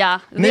 ja.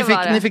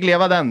 Ni fick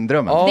leva den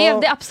drömmen. Ja.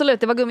 Det absolut,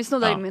 det var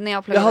gummisnoddar när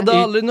jag pluggade. Jag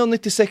hade aldrig någon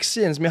 96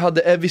 jeans, men jag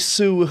hade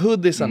Evisu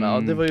hoodiesarna.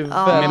 Det var ju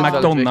väldigt, med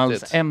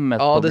McDonalds M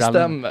ja, det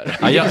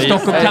stämmer. I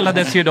Stockholm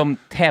kallades ju de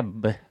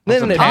Teb.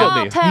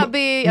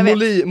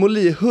 Nej.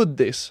 Moli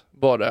hoodies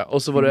var det,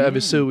 och så var det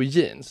Evisu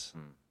jeans.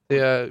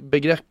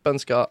 Begreppen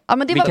ska... Ja,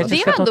 men det var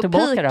ändå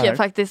peak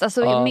faktiskt.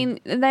 Alltså,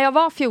 när jag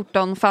var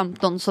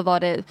 14-15 så var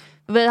det...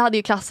 Vi hade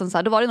ju klassen så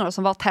här, då var det några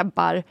som var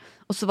tebbar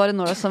och så var det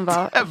några som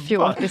var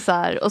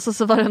fjortisar och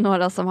så var det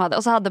några som hade...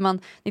 Och så hade man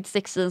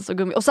 96 jeans och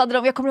gummi. Och så hade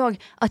jag kommer ihåg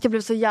att jag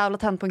blev så jävla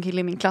tänd på en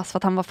kille i min klass för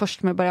att han var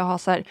först med att börja ha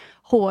så här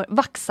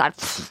hårvaxar.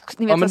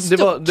 Ni vet, men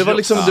det var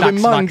liksom det var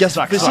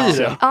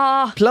mangas-frisyren.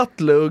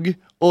 Plattlugg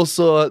och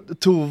så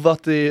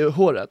tovat i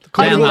håret.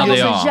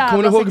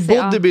 Kommer du ihåg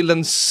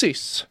bodybuilden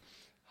Sys?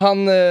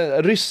 Han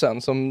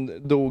ryssen som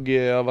dog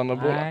av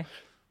anabola.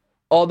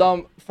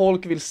 Adam,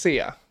 folk vill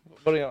se.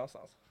 Var är jag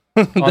någonstans?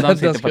 Adam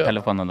sitter på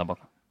telefonen där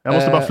bakom. Jag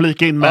måste bara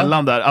flika in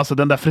mellan där. Alltså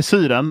den där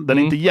frisyren, den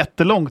är inte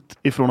jättelångt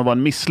ifrån att vara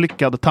en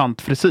misslyckad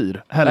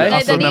tantfrisyr. Nej,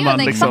 alltså, den är ju en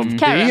exakt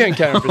Karen. Det är ju en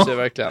Karen-frisyr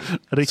verkligen.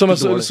 Som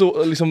är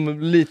så liksom,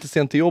 lite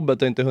sent till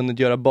jobbet och inte hunnit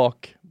göra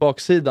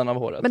baksidan av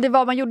håret. Men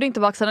man gjorde inte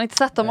baksidan. Jag har inte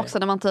sett dem också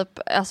när man typ,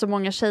 alltså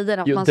många tjejer,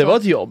 att man det var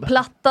ett jobb.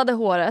 Plattade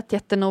håret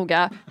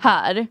jättenoga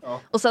här.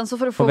 Och sen så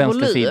för att få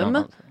volym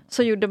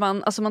så gjorde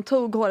man, alltså man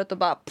tog håret och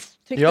bara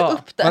tryckte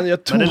upp det.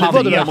 Men det var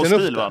verkligen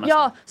upp det.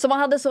 Ja, så man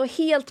hade så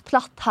helt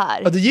platt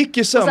här. Ja, det gick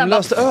ju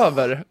sömlöst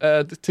över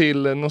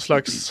till någon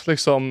slags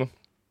liksom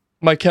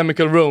My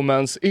Chemical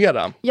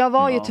Romance-era. Jag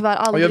var ju tyvärr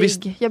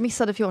aldrig, jag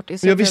missade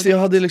fjortis. Jag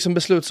hade liksom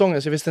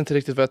beslutsångest, jag visste inte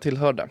riktigt vad jag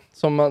tillhörde.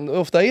 Som man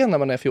ofta är när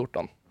man är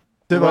 14.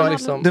 Du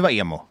var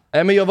emo.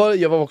 Nej, men jag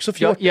var också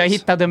 14. Jag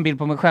hittade en bild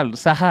på mig själv.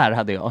 Så här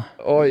hade jag.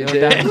 Oj,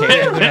 det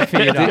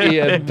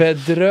är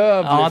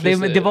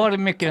bedrövligt. Ja, det var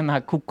mycket den här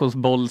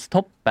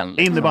kokosbollstoppen.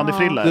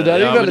 Innebandyfrilla. Det där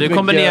är väldigt du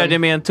kombinerade det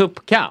med en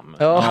tuppkam.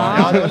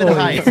 Ja, det var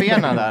lite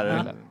hajfena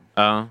där.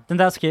 Ja. Den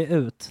där ska ju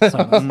ut.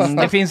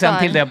 Det finns en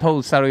till där jag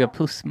posar och gör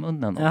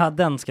pussmunnen. Ja,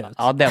 den ska ut.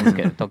 Ja, den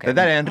ska ut. Okay.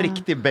 Det där är en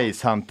riktig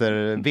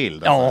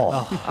Basehunter-bild.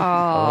 Ja.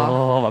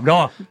 Vad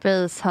bra.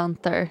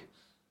 Basehunter.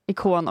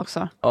 Ikon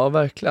också. Ja,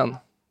 verkligen.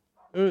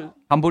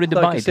 Han bor i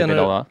Dubai typ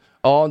idag, va?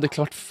 Ja, det är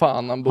klart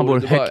fan han bor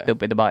i Dubai. Högt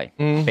upp i Dubai.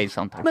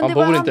 Basehunter. Han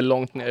bor inte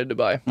långt ner i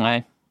Dubai.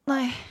 Nej.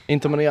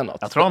 Inte om man är något.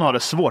 Jag tror han har det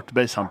svårt,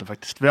 Basehunter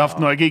faktiskt. Vi har haft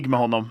några gig med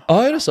honom.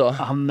 Ja, är det så?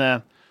 Han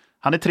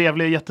är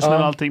trevlig, jättesnäll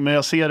och allting, men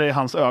jag ser det i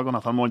hans ögon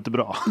att han mår inte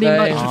bra.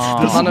 Nej.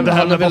 Han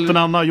är väl en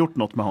annan har gjort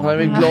något med honom. Han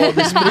är väl glad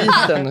i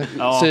spriten,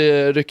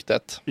 säger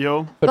ryktet.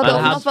 Jo.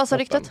 Vad sa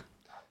ryktet?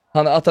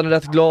 Att han är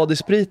rätt glad i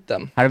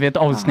spriten. Här har vi ett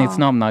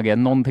avsnittsnamn, Nagge.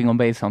 Någonting om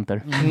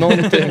Basehunter.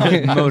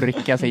 Någonting.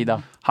 Mörka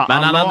sida.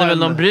 Men han hade väl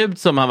någon brud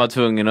som han var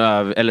tvungen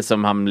att eller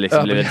som han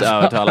liksom blivit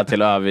övertalad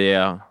till att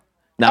överge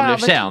när han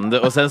blev känd.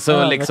 Och sen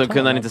så liksom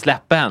kunde han inte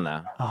släppa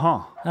henne.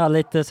 Aha. Ja,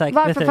 lite säkert.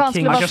 Varför fan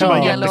skulle vara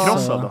singel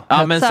och...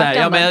 Ja, men så här,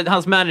 ja, men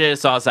hans manager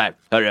sa så här: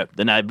 hörru,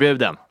 den här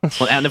bruden,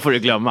 henne får du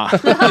glömma.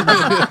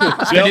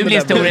 Ska du bli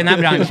stor i den här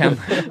branschen?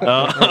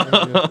 Ja.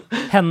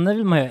 Henne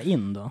vill man ju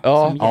in då.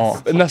 Ja,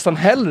 nästan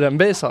hellre än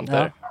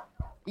Basehunter.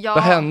 Ja.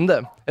 Vad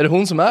hände? Är det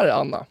hon som är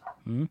Anna?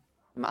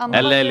 Anna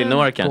eller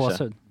Elinor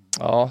kanske.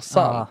 Ja,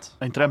 sant.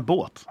 Är inte det en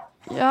båt?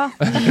 Ja.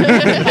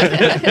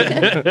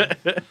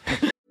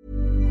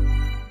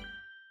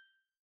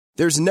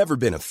 There's never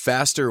been a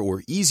faster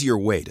or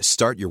easier way to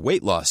start your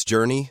weight loss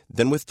journey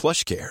than with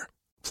PlushCare.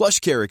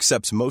 PlushCare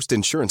accepts most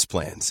insurance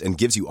plans and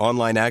gives you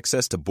online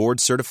access to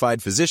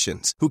board-certified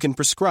physicians who can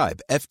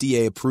prescribe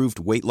FDA-approved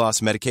weight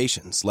loss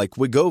medications like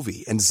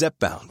Wegovy and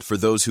Zepbound for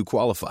those who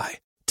qualify.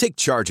 Take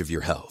charge of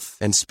your health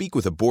and speak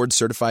with a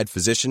board-certified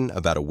physician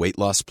about a weight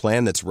loss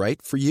plan that's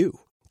right for you.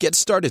 Get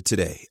started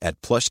today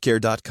at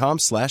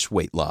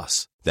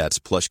plushcare.com/weightloss. That's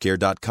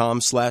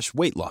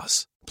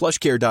plushcare.com/weightloss.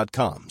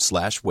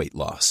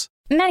 plushcare.com/weightloss.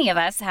 Many of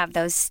us have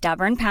those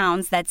stubborn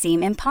pounds that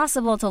seem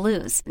impossible to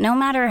lose, no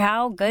matter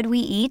how good we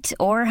eat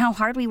or how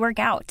hard we work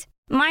out.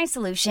 My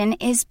solution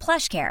is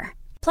PlushCare.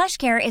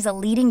 PlushCare is a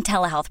leading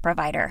telehealth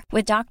provider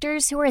with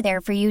doctors who are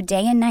there for you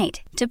day and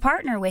night to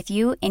partner with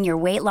you in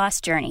your weight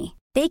loss journey.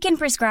 They can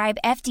prescribe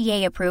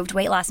FDA-approved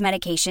weight loss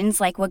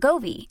medications like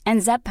Wegovy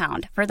and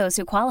Zepbound for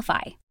those who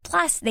qualify.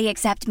 Plus, they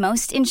accept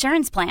most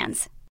insurance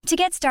plans. To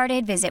get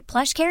started, visit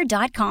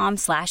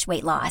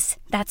plushcare.com/weightloss.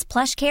 That's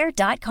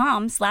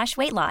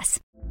plushcare.com/weightloss.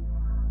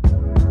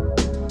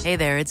 Hey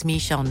there, it's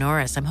Michelle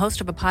Norris. I'm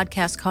host of a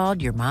podcast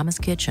called Your Mama's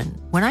Kitchen.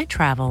 When I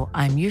travel,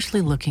 I'm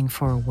usually looking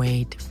for a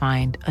way to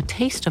find a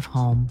taste of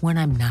home when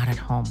I'm not at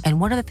home.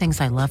 And one of the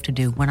things I love to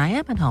do when I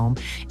am at home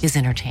is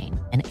entertain.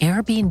 And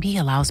Airbnb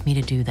allows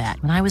me to do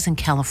that. When I was in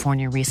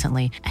California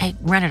recently, I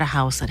rented a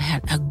house that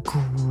had a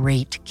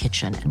great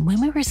kitchen. And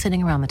when we were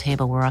sitting around the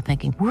table, we were all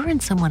thinking, we're in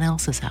someone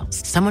else's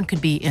house. Someone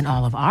could be in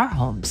all of our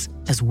homes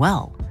as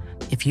well.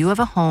 If you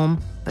have a home,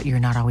 but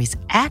you're not always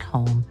at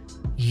home,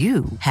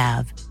 you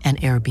have an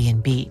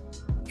Airbnb.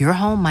 Your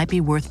home might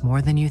be worth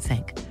more than you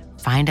think.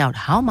 Find out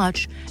how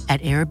much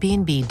at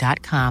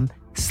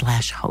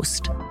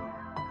airbnb.com/host.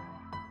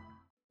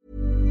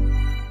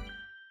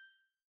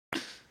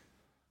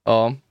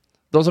 Ja,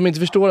 de som inte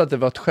förstår att det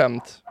var ett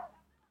skämt,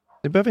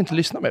 ni behöver inte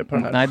lyssna mer på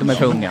den här. Nej, de är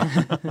för unga.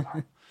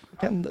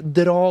 Kan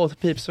dra åt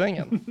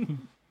pipsvängen.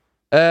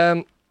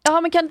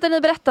 Ja, men kan inte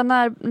ni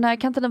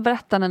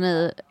berätta när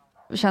ni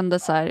kände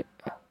så här,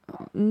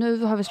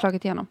 nu har vi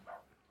slagit igenom?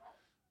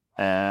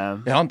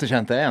 Jag har inte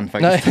känt det än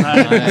faktiskt.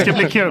 Nej. Det ska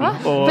bli kul.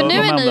 För nu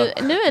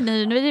är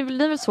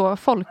ni väl så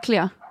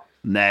folkliga?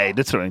 Nej,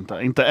 det tror jag inte.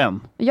 Inte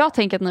än. Jag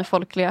tänker att ni är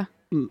folkliga.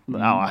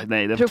 Ja,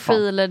 nej, det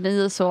profiler,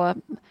 ni är så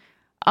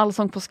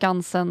Allsång på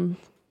Skansen.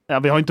 Ja,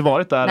 vi har inte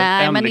varit där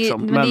än. Men,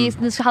 liksom. men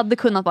ni hade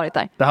kunnat varit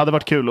där. Det hade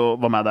varit kul att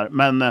vara med där.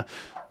 Men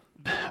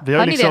vi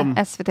har liksom,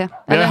 det, SVT?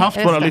 Vi har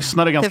haft våra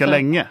lyssnare ganska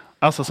länge.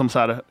 Alltså som så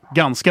här,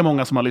 ganska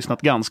många som har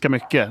lyssnat ganska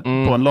mycket på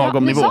en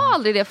lagom nivå. Ni sa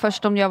aldrig det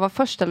först om jag var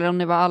först eller om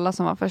det var alla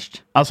som var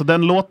först? Alltså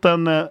den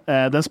låten,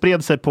 den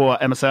spred sig på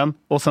MSN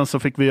och sen så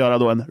fick vi göra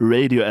då en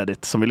radio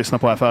edit som vi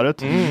lyssnade på här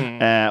förut.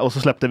 Och så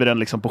släppte vi den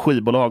liksom på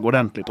skivbolag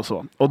ordentligt och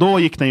så. Och då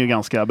gick den ju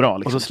ganska bra.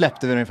 Liksom. Och så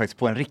släppte vi den faktiskt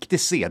på en riktig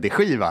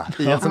CD-skiva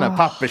i en sån här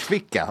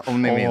pappersficka,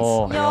 om ni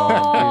minns.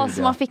 Ja,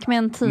 så man fick med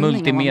en tidning.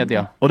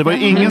 Multimedia. Och det var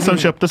ju ingen som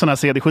köpte såna här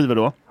CD-skivor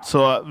då.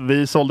 Så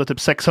vi sålde typ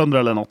 600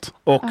 eller något.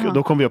 Och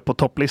då kom vi upp på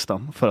topplistan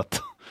för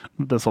att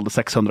den sålde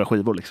 600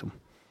 skivor liksom.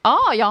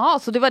 Ja,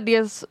 så det var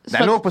det.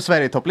 Den låg på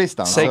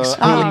Sverige-topplistan.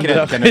 600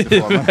 Jag känner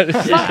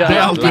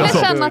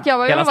att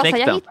jag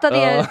hittade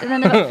det.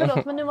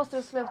 Förlåt, men nu måste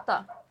du sluta.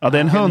 Ja, det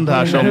är en hund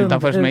här som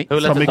har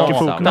mycket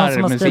fokus. Någon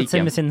som har ställt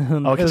sig med sin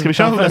hund. Okej, ska vi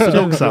köra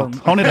hunden också?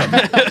 Har ni den?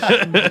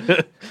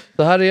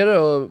 Så här är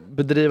det att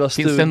bedriva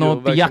studio. Finns det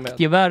något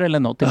jaktgevär eller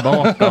något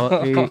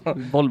tillbaka i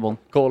Volvo?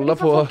 Kolla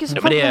på.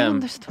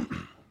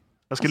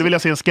 Jag skulle vilja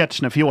se en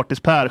sketch när Fjortis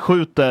Per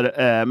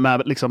skjuter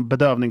med liksom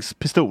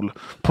bedövningspistol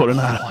på den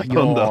här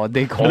hunden. Ja,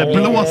 det kommer, eller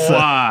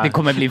blåser. Det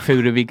kommer bli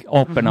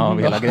Furuvik-aporna av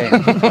hela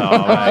grejen.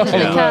 Ja,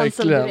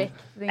 verkligen. Nej,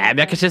 men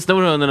jag kanske är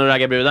stor hunden och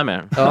raggar brudar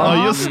med.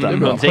 Ja, just det.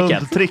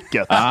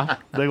 Hundtricket. Ja.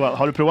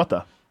 Har du provat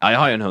det? Ja, jag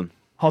har ju en hund.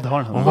 Ja, du har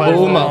en hund.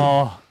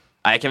 Ja,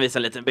 jag kan visa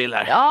en liten bild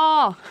här.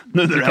 Ja!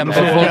 Nu kan man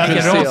få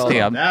ras det.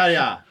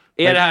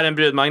 Är det här en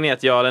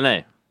brudmagnet, ja eller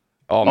nej?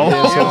 Ja, men det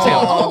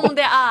är om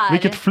det är.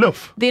 Vilket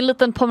fluff. Det är en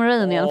liten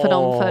Pomeranian för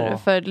dem,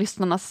 för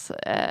lyssnarnas...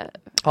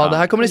 Ja, det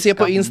här kommer ni se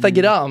på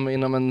Instagram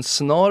inom en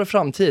snar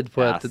framtid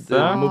på ett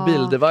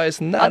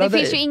mobildevice nära dig. Det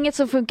finns ju inget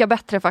som funkar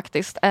bättre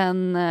faktiskt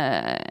än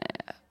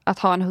att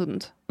ha en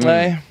hund.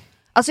 Nej.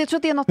 Alltså jag tror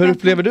att det är något. Hur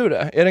upplever du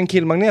det? Är det en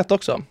killmagnet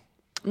också?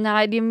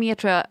 Nej, det är mer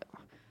tror jag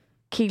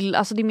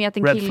alltså det är mer att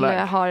en kille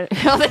har...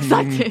 Ja,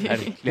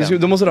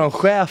 exakt. Då måste du ha en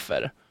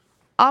schäfer.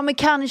 Ja, men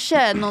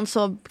kanske någon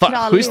så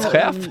krallig. Schysst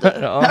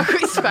schäfer. Ja,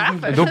 schysst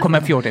schäfer. Då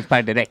kommer Fjortis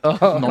Per direkt.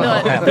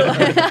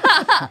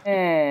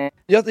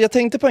 Jag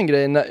tänkte på en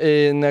grej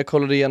när jag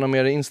kollade igenom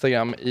er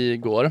Instagram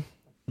igår.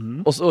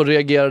 Och så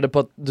reagerade på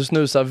att du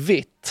snusar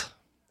vitt.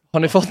 Har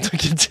ni fått någon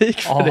kritik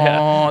för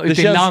det?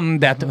 Ute i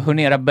landet,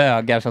 hurnera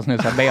bögar som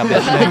snusar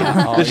bebis.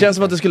 Det känns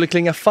som att det skulle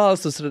klinga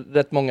falskt hos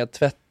rätt många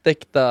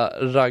tvättäkta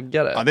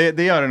raggare. Ja,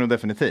 det gör det nog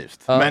definitivt.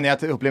 Ja. Men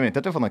jag upplever inte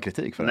att du får någon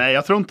kritik för det. Nej,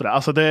 jag tror inte det.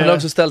 Alltså Du har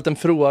också ställt en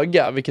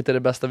fråga, vilket är det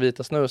bästa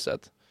vita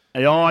snuset?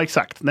 Ja,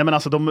 exakt. Nej, men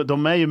alltså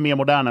de är ju mer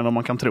moderna än vad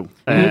man kan tro.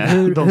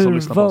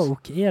 Hur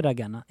woke är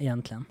raggarna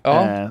egentligen?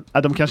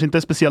 De kanske inte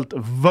är speciellt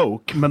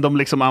woke, men de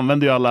liksom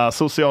använder ju alla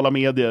sociala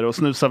medier och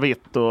snusar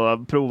vitt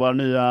och provar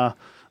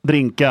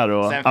drinkar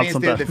och allt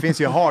sånt där. Det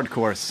finns ju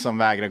hardcores som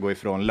vägrar gå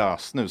ifrån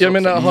lösnus. Jag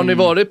menar, har ni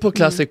varit på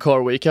Classic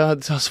Car Week? Jag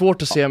har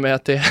svårt att se mig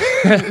att det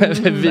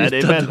är vita. Nej,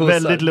 det är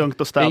väldigt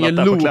lugnt och städat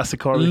där på Classic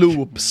Car Week.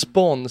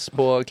 Loop-spons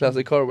på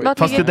Classic Car Week.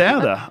 Fast det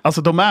är det.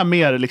 Alltså de är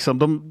mer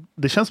liksom,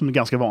 det känns som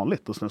ganska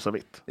vanligt att snusa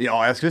vitt.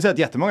 Ja, jag skulle säga att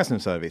jättemånga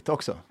snusar vitt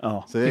också.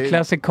 Ja. Så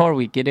Classic Car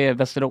Week, är det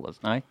Västerås?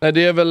 Nej,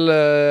 det är väl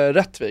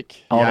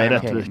Rättvik. Ja, det är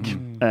Rättvik.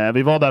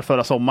 Vi var där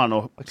förra sommaren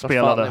och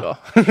spelade.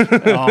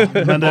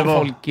 Men det var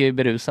folk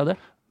berusade?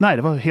 Nej,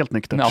 det var helt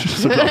nyktert,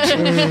 såklart.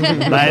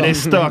 Nej, det är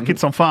stökigt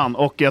som fan.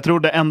 Och jag tror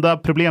det enda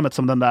problemet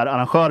som den där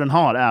arrangören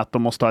har är att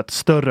de måste ha ett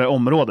större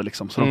område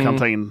liksom, så de kan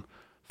ta in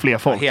fler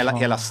folk.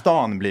 Hela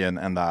stan blir en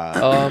enda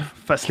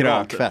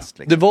krökfest.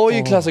 Liksom. Det var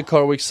ju Classic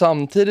Car Week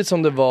samtidigt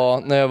som det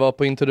var när jag var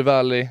på Into the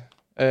Valley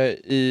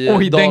i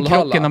Dalhalla. Den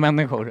krocken av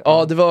människor.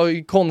 Ja, det var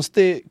ju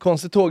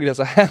konstig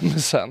tågresa hem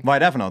sen. Vad är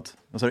det för något?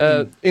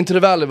 Into the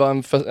Valley var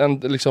en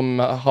liksom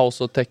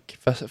house och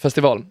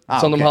tech-festival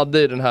som de hade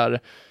i den här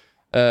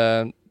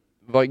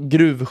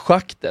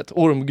gruvschaktet,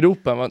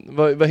 ormgropen,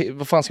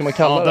 vad fan ska man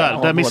kalla det?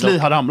 Där Miss Li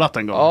har ramlat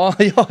en gång.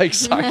 Ja,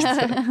 exakt.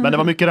 Men det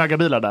var mycket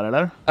raggarbilar där,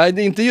 eller? Nej,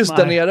 det är inte just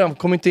där nere. De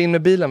kom inte in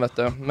med bilen, vet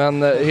du.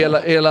 Men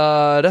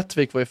hela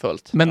Rättvik var ju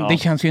fullt. Men det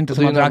känns ju inte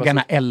som att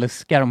raggarna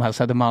älskar de här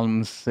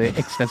Södermalms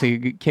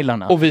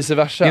ecstasy-killarna. Och vice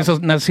versa. Det är så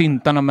när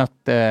syntarna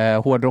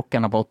mötte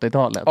hårdrockarna på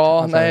 80-talet.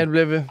 Ja, alltså, nej, det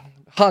blev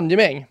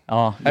handgemäng.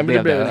 Ja, det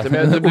blev inte.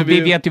 Men och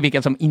vi vet ju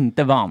vilka som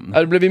inte vann.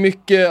 Det blev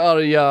mycket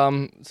arga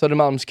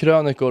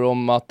Södermalmskrönikor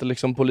om att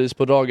liksom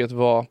polispådraget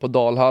var på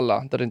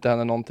Dalhalla där det inte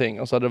hände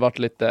någonting. Och så hade det varit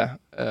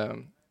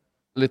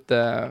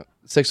lite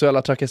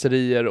sexuella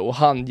trakasserier och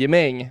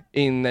handgemäng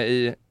inne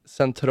i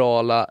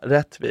centrala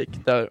Rättvik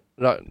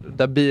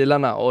där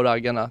bilarna och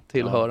raggarna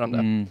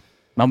tillhörande.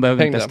 Man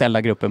behöver inte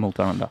ställa grupper mot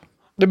varandra.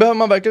 Det behöver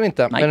man verkligen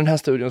inte. Med den här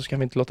studion så kan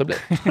vi inte låta bli.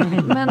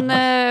 Men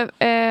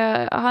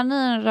har ni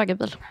en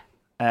raggarbil?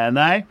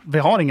 Nej, vi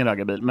har ingen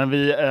raggarbil, men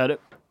vi är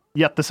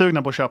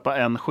jättesugna på att köpa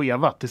en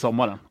skeva till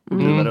sommaren.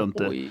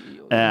 Runt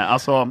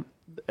alltså,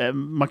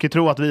 man kan ju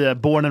tro att vi är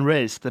born and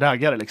raised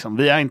raggare liksom.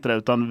 Vi är inte det,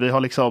 utan vi har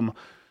liksom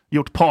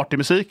gjort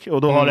partymusik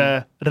och då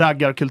har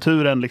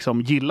raggarkulturen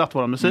liksom gillat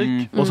vår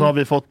musik. Och så har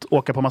vi fått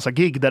åka på massa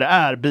gig där det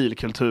är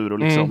bilkultur och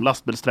liksom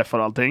lastbilsträffar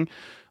och allting.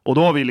 Och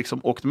då har vi liksom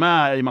åkt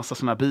med i massa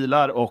såna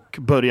bilar och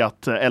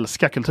börjat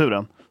älska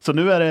kulturen. Så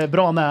nu är det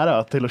bra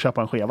nära till att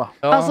köpa en skeva.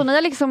 Ja. Alltså ni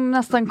har liksom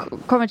nästan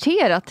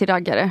konverterat till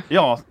raggare.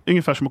 Ja,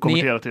 ungefär som att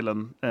konvertera till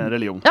en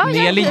religion. Ja,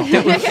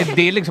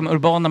 det är liksom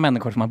urbana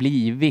människor som har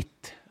blivit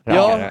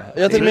raggare.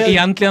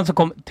 Egentligen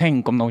så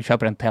tänk om de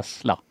köper en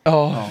Tesla.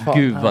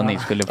 Gud vad ni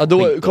skulle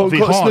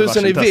få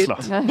snusen i vitt.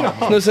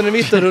 Snusen i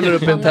vitt och rullar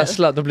upp en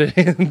Tesla, då blir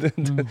det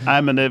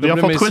nej, men vi har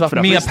fått skit för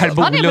det. Med Per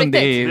Bolund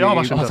i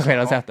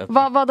passagerarsätet.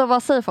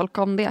 Vad säger folk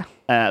om det?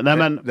 Nej,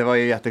 men det var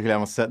ju jättekul.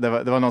 Det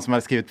var någon som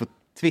hade skrivit på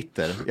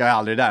Twitter, jag är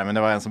aldrig där, men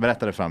det var en som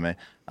berättade för mig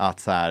att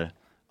så här,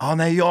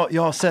 nej,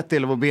 jag har sett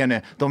Elof och Benny,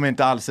 de är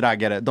inte alls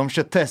raggare, de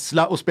kör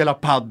Tesla och spelar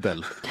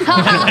paddel.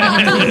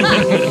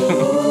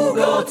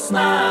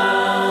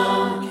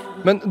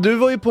 Men du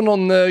var ju på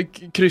någon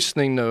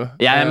kryssning nu.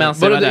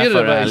 Jajamensan, det var där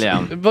förra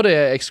helgen. Var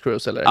det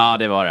X-Cruise eller? Ja,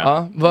 det var det.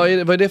 Ja, vad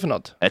är det för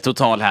något? Ett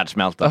total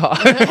härdsmälta.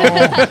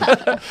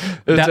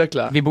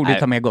 Utveckla. Vi borde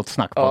ta med gott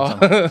snack på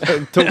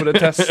Tore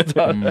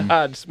testar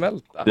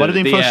härdsmälta. Var det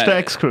din första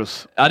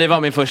X-Cruise? Ja, det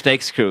var min första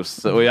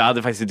X-Cruise och jag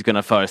hade faktiskt inte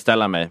kunnat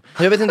föreställa mig.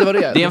 Jag vet inte vad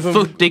det är. Det är en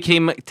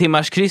 40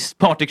 timmars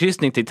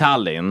partykryssning till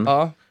Tallinn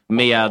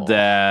med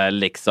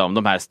liksom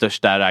de här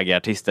största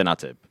raggartisterna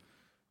typ.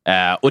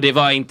 Och det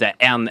var inte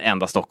en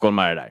enda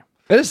stockholmare där.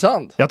 Är det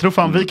sant? Jag tror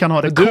fan vi kan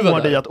ha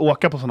rekord i att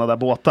åka på sådana där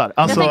båtar.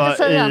 Alltså, jag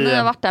tänkte säga, ni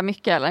har varit där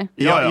mycket eller?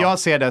 Jag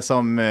ser det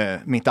som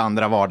mitt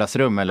andra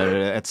vardagsrum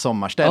eller ett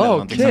sommarställe eller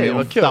någonting som vi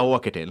ofta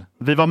åker till.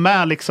 Vi var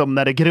med liksom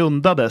när det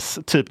grundades,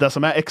 typ det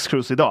som är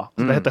X-Cruise idag.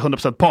 Det hette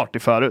 100% Party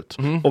förut.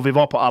 Och vi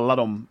var på alla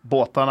de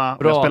båtarna.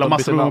 Vi har spelat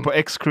massor gånger på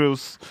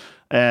X-Cruise.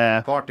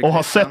 Och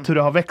har sett hur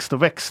det har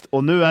växt.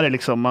 Och nu är det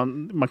liksom,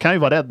 man kan ju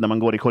vara rädd när man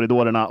går i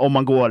korridorerna om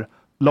man går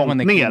långt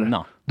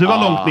ner. Du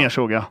var långt ner,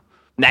 såg jag.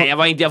 Nej, jag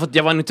var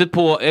inte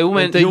på...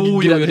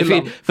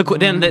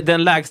 För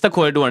den lägsta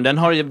korridoren, där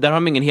har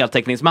de ingen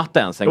heltäckningsmatta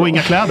ens. Och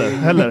inga kläder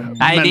heller.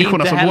 Nej,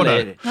 människorna som går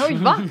där. Oj,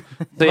 va?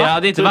 Så jag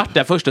hade inte varit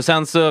där först. Och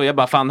sen så jag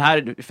bara, fan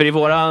här... För i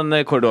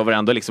våran korridor var det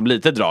ändå liksom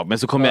lite drag. Men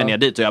så kom jag ner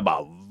dit och jag bara,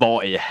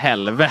 vad i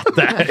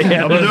helvete?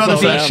 Men du hade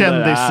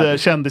så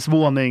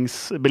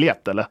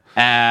kändisvåningsbiljett, eller?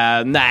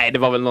 Nej, det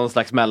var väl någon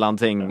slags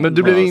mellanting. Men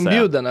du blev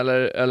inbjuden,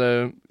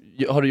 eller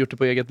har du gjort det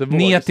på eget bevåg?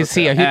 Ner till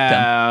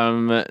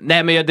C-hytten?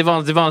 Nej, men det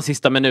var en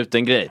sista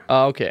minuten-grej.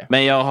 Okay.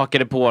 Men jag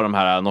hakade på de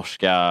här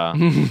norska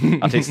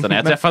artisterna.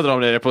 Jag träffade dem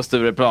nere på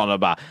Stureplan och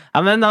bara,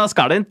 ja men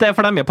ska det inte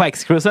följa med på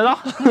X-Cruise då?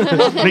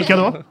 Vilka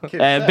då?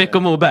 Beck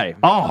och Moberg.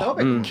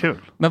 Kul.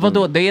 Men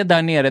vadå, det är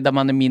där nere där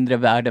man är mindre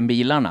värd än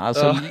bilarna.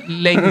 Alltså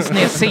längst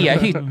ner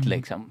C-hytt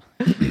liksom.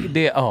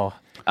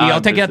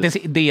 Jag tänker att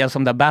det är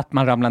som där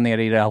Batman ramlar ner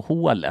i det här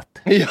hålet.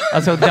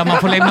 Alltså där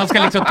man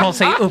ska liksom ta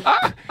sig upp.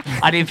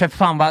 Det är för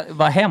fan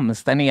vad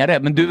hemskt där nere.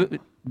 Men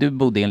du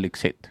bodde i en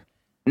lyxhytt.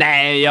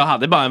 Nej, jag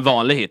hade bara en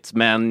vanlig hit.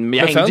 Men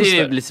jag hängde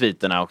ju i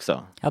sviterna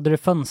också. Hade du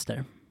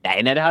fönster?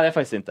 Nej, det hade jag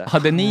faktiskt inte.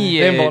 Hade ni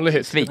det är en vanlig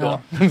hit. Svit då?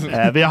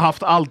 Vi har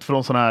haft allt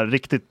från sån här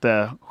riktigt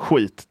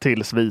skit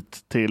till svit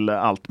till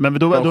allt. Men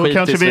då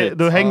kanske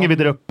då hänger vi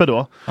där uppe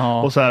då.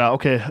 Ja. Och så här,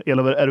 okej,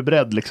 Elof, är du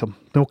beredd liksom?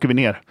 Nu åker vi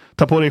ner.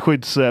 Ta på dig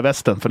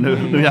skyddsvästen för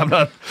nu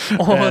jävlar.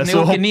 Ni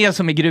åker ner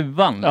som i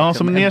gruvan. Liksom. Ja,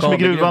 som ner som i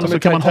gruvan så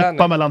kan man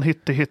hoppa mellan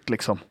hytt till hytt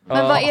liksom.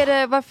 Men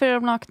varför är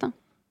de nakna?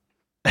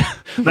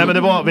 Nej,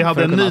 men vi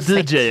hade en ny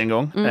DJ en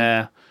gång.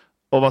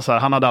 Och var så här,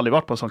 han hade aldrig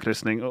varit på en sån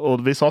kryssning.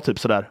 Och vi sa typ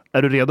sådär,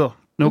 är du redo?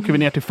 Nu åker vi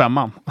ner till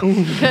 5:an.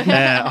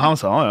 Han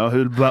sa, ja,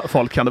 hur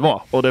folk kan det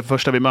vara? Och det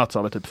första vi möts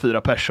av är typ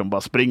 4 personer som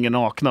bara springer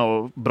nakna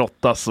och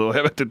brottas och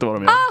jag vet inte vad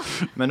de gör.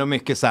 Men då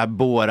mycket så här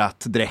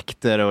Borat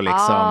dräkter och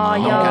liksom,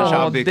 de kanske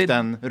har byggt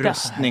en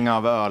rustning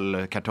av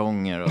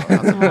ölkartonger. Och,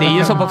 alltså. Det är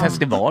ju som på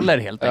festivaler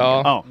helt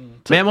enkelt. Ja.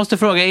 Men jag måste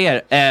fråga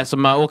er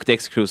som har åkt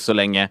X-Cruise så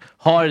länge,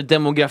 har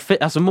demografi,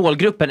 alltså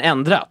målgruppen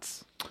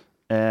ändrats?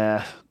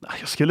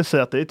 Jag skulle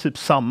säga att det är typ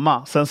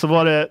samma. Sen så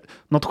var det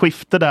något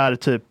skifte där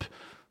typ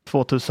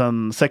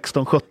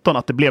 2016-17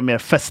 att det blev mer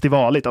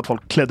festivaligt, att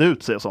folk klädde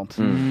ut sig och sånt.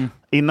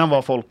 Innan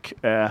var folk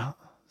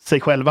sig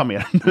själva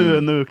mer.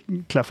 Nu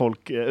klär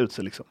folk ut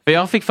sig liksom. För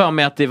jag fick för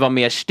mig att det var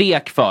mer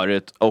stek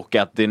förut och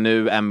att det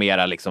nu är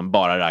mera liksom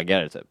bara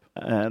raggare typ.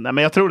 Nej, men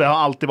jag tror det har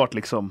alltid varit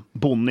liksom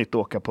bonnigt att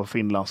åka på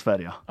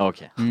Finlandsfärja.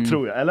 Okej.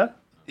 Tror jag, eller?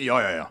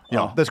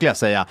 Ja, det skulle jag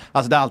säga.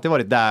 Alltså det har alltid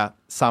varit där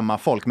samma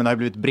folk, men det har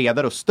blivit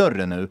bredare och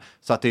större nu.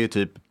 Så att det är ju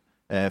typ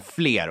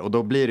fler. Och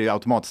då blir det ju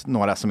automatiskt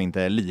några som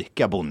inte är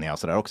lika bonniga och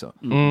sådär också.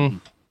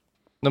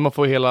 När man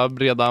får hela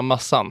breda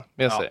massan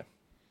med sig.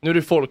 Nu är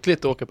det folkligt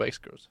att åka på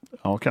X-Cruise.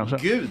 Ja, kanske.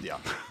 Gud, ja.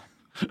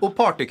 Och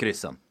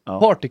partykryssen. Ja.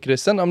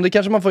 Partykryssen, men det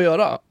kanske man får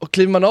göra. Och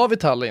kliver man av i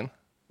Tallinn?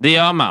 Det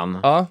gör man.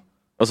 Ja.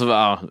 Och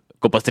så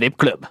gå på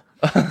strippklubb.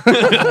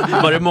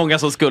 Var det många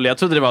som skulle? Jag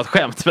trodde det var ett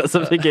skämt, men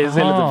så fick jag ju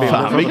se lite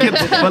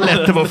bilder. Vad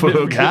lätt det var för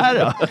hugg här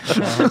då.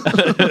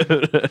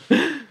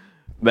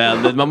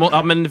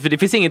 Men för det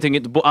finns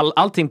ingenting,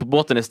 allting på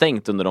båten är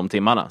stängt under de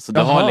timmarna. Så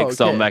du har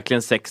liksom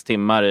verkligen 6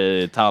 timmar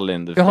i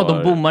Tallinn.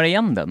 De bommar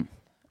igen den?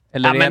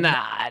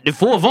 Eller du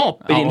får vara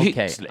i din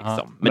hytt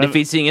liksom. Men det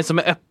finns ju ingen som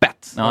är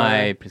öppet.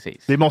 Nej,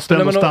 precis. Vi måste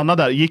ändå stanna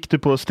där. Gick du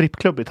på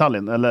strippklubb i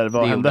Tallinn? Eller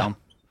vad hände?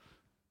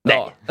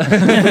 Nej.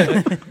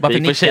 Vi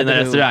gick på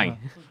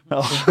Kina-restaurang.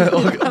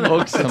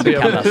 Och som det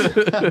kallas.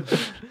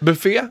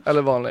 Buffé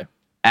eller vanlig?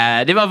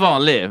 Det var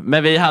vanlig,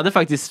 men vi hade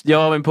faktiskt,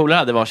 jag och min polare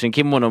hade varsin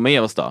kimono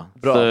med oss då.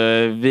 Bra. Så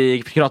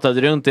vi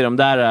pratade runt i de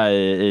där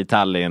i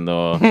Tallinn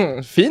och...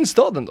 Fin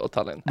staden då,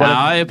 Tallinn.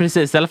 Ja,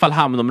 precis. I alla fall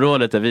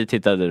hamnområdet där vi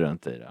tittade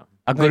runt i då.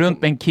 Att gå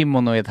runt med en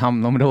kimono i ett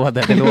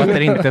hamnområde, det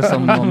låter inte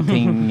som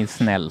någonting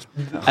snällt.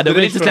 De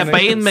ville inte släppa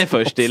in mig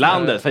först i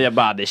landet, för jag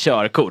bara hade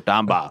körkort och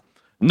han bara...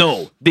 No,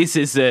 this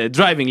is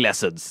driving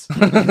lessons.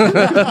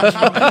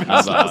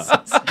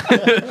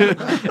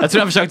 Jag tror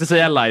jag försökte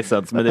säga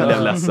license, men det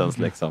blev lessons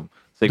liksom.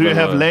 Do you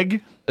have leg?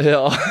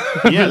 Ja.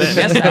 Yes,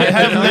 I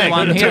have leg.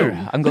 One here.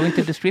 I'm going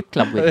to the strip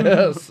club with you.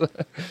 Yes.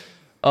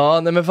 Ja,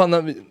 nej men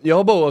fan, jag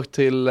har bara åkt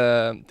till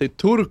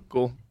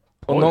Turku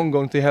och någon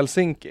gång till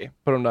Helsinki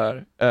på de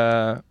där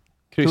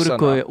kryssarna.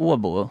 Turku är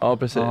Åbo. Ja,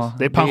 precis. Ja,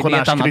 det är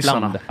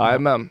pensionärskryssarna.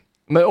 Jajamän.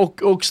 Men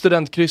och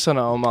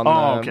studentkryssarna om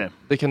man okay.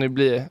 Det kan ju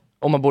bli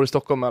om man bor i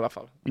Stockholm i alla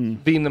fall.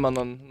 Vinner man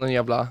någon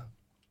jävla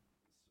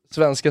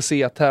svenska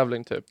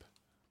C-tävling typ.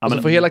 Och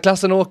så får hela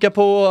klassen åka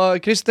på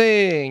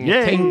kryssning.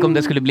 Tänk om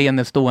det skulle bli en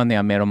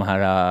Estonia med de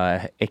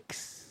här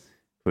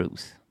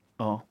X-Cruise.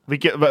 Ja.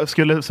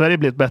 Skulle Sverige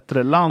bli ett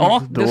bättre land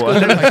då? Det skulle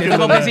det faktiskt. Det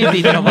var precis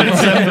dit de var. Ett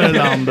sämre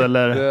land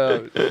eller?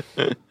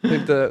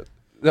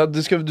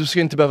 Du ska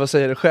inte behöva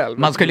säga det själv.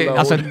 Man skulle,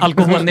 alltså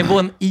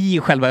alkoholnivån i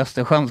själva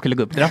Östersjön skulle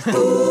gå upp drastiskt.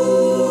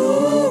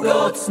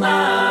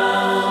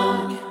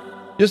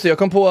 Just det, jag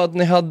kom på att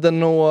ni hade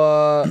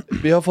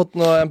vi har fått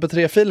några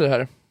MP3-filer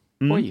här.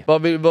 Oj.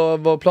 Vad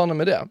var planen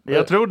med det?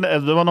 Jag tror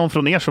det var någon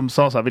från er som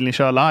sa så här, vill ni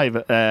köra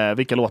live?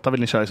 Vilka låtar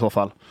vill ni köra i så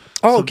fall?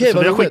 Okay, så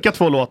vi har skickat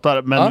 2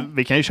 låtar, men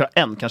vi kan ju köra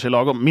en, kanske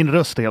lagom. Min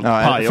röst är helt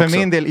paj för också.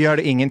 min del gör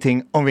det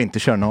ingenting om vi inte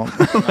kör någon.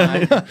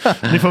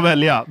 Ni får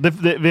välja.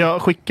 Vi har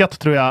skickat,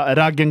 tror jag,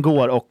 Raggen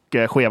går och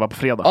Skeva på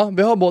fredag. Ja,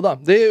 vi har båda.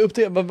 Det är upp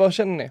till vad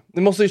känner ni?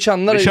 Ni måste ju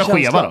känna det i känslan.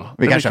 Vi kör Skeva då.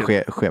 Vi kan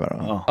köra Skeva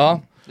då.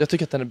 Ja, jag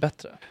tycker att den är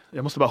bättre.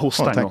 Jag måste bara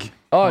hosta en gång.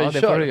 Ja,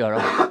 det får du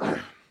göra.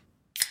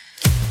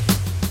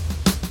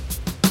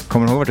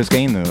 Kommer du ihåg vart du ska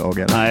in nu,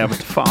 Åge? Nej, jag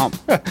vet fan.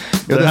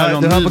 Du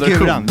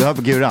hör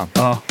på guran.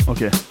 Ja,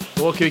 okej.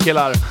 Då åker vi,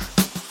 killar.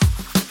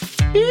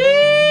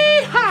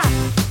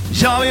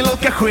 Jag vill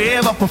åka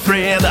Skeva på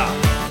fredag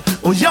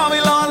och jag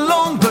vill ha en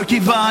lång burk i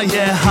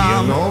varje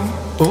hand.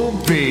 Och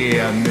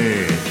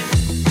Benny.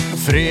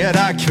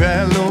 Fredag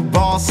kväll och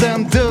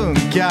basen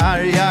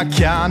dunkar. Jag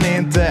kan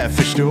inte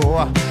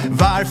förstå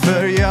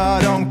varför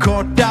gör de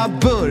korta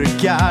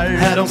burkar.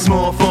 Är de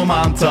små får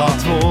man ta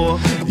 2.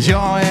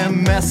 Jag är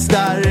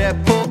mästare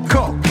på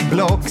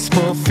kockblocks.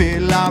 På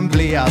fyllan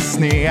blir jag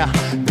sned.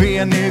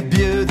 Benny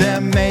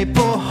bjuder mig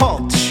på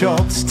hot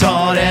shots.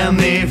 Tar en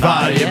i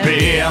varje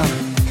ben.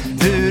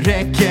 Du nu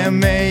räcker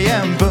mig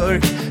en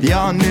burk.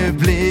 Ja, nu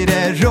blir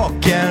det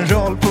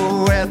rock'n'roll.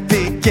 På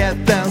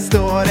etiketten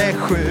står det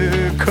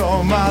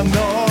 7,0.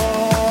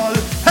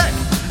 Hey!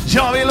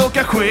 Jag vill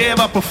åka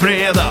skeva på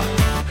fredag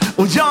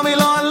och jag vill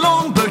ha en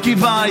lång burk i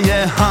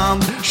varje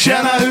hand.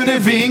 Känna hur det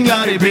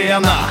vinglar i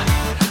bena.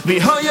 Vi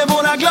höjer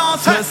våra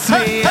glas för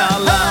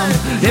Svealand.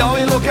 Jag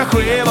vill åka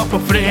skeva på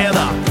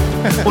fredag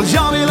och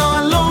jag vill ha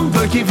en lång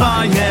burk i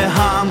varje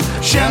hand.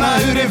 Känna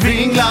hur det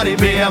vinglar i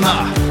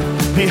bena.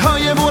 Vi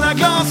höjer våra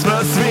glas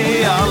för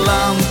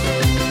Svealand.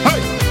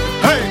 Hej,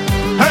 hej,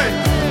 hej,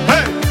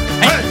 hej,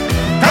 hej,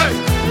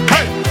 hej,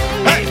 hej,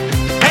 hej,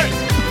 hej,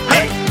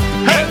 hej,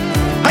 hej,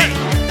 hej.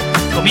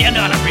 Kom igen nu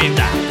alla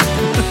fredag.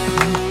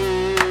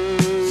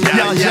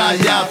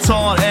 Ja,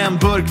 tar en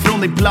burk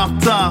från din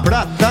platta.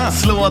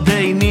 Slå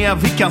dig ner,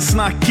 vi kan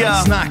snacka.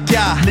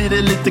 Blir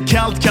det lite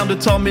kallt kan du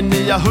ta min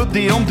nya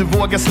hoodie. Om du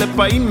vågar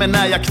släppa in mig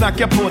när jag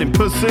knackar på din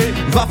pussy.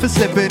 Varför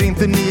släpper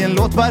inte ni en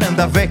låt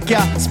varenda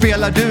vecka?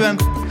 Spelar du en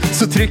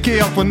så trycker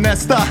jag på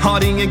nästa.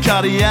 Har ingen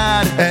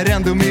karriär, är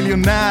ändå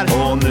miljonär.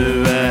 Och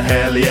nu är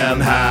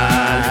helgen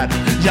här.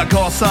 Jag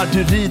gasar,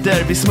 du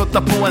rider, vi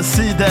smuttar på en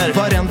cider.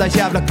 Varenda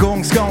jävla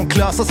gång ska hon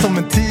klösa som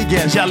en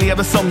tiger. Jag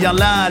lever som jag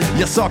lär,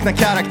 jag saknar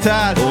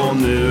karaktär. Och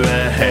nu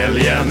är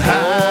helgen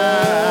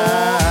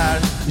här.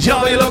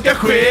 Jag vill åka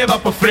skeva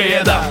på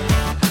fredag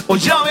och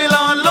jag vill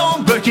ha en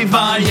lång burk i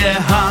varje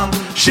hand.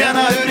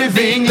 Känna hur det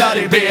vinglar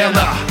i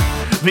bena.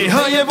 Vi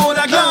höjer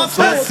våra glas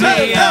för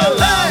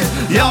Svealand.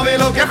 Jag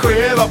vill åka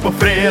skeva på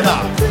fredag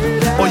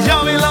och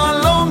jag vill ha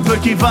en lång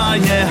burk i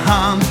varje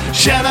hand.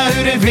 Känna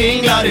hur det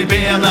vinglar i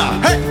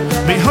bena.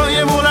 Vi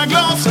höjer våra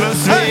glas för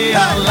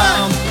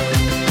Svealand.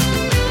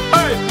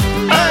 Hey,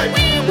 hey,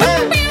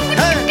 hey,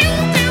 hey.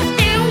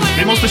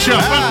 Vi måste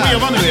köpa en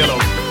skeva nu, Elo.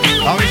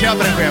 Ja, vi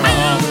köper en skeva.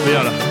 Ja, vi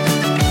gör det.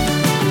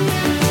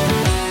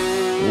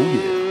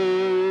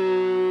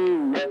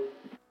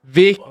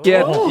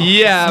 Vilket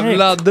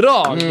jävla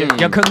drag!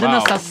 Jag kunde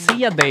nästan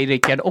se dig,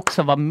 Rickard,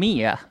 också vara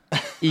med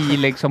i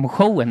liksom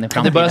showen i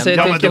framtiden. Det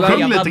bara men du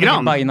sjöng lite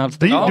grann.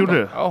 Det gjorde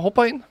du. Ja,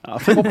 hoppa in.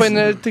 Hoppa in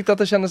när du tyckte att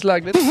det kändes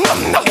lägligt.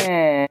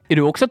 Är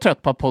du också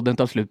trött på att podden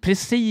tar slut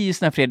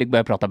precis när Fredrik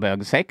börjar prata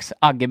bögsex?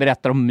 Agge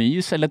berättar om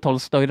mys eller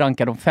Tolstoj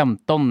rankar de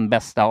 15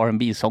 bästa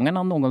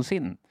R&B-sångerna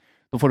någonsin?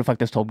 Då får du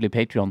faktiskt bli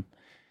Patreon.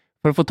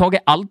 För att få tag i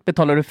allt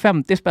betalar du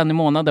 50 spänn i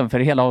månaden för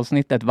hela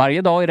avsnittet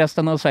varje dag i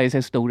resten av Sveriges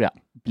historia.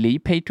 Bli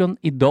Patreon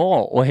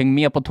idag och häng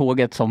med på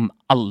tåget som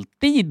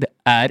alltid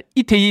är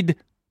i tid.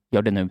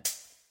 Gör det nu.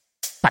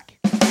 Tack.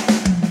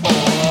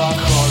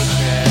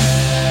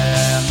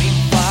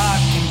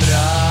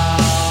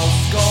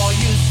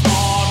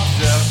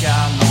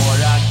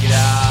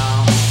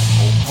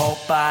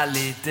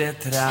 Lite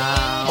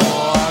tram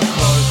och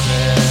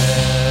Jorge,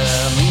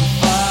 min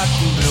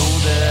fucking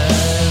broder.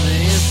 Det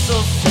är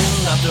så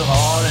synd att du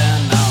har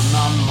en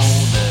annan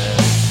moder.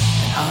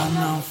 En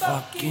annan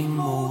fucking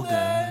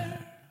moder.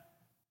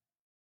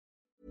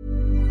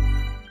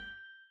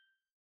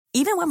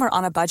 Even when we're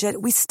on a budget,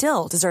 we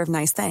still deserve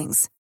nice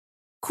things.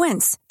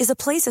 Quince is a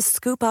place to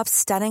scoop up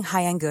stunning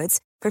high-end goods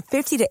for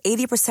 50 to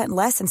 80%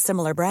 less than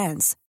similar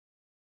brands.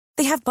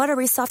 They have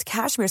buttery soft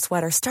cashmere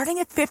sweaters starting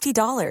at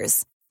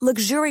 $50.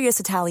 Luxurious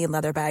Italian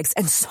leather bags,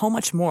 and so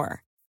much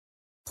more.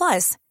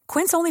 Plus,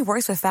 Quince only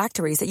works with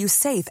factories that use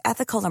safe,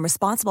 ethical, and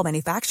responsible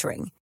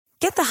manufacturing.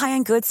 Get the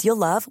high-end goods you'll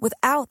love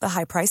without the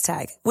high price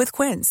tag with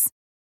Quince.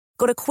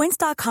 Go to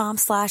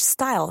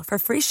quince.com/style for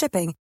free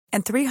shipping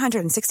and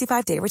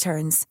 365-day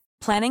returns.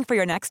 Planning for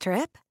your next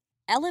trip?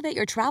 Elevate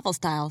your travel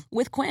style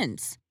with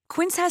Quince.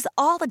 Quince has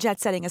all the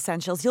jet-setting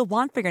essentials you'll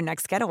want for your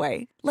next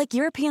getaway, like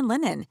European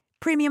linen,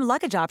 premium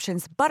luggage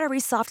options, buttery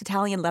soft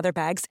Italian leather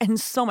bags, and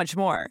so much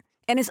more.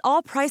 And is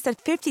all priced at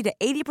 50 to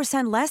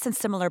 80% less than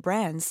similar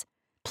brands.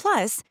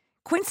 Plus,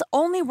 Quince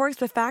only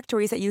works with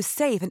factories that use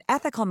safe and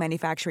ethical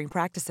manufacturing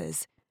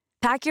practices.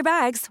 Pack your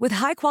bags with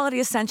high-quality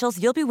essentials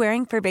you'll be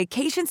wearing for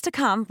vacations to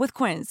come with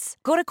Quince.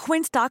 Go to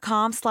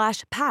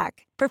quince.com/pack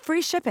for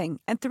free shipping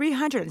and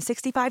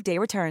 365-day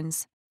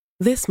returns.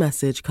 This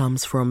message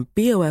comes from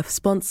BOF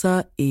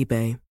sponsor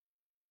eBay.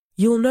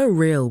 You'll know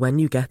real when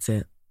you get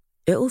it.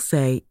 It'll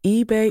say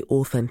eBay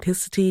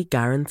Authenticity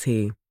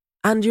Guarantee.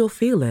 And you'll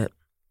feel it.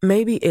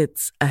 Maybe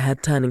it's a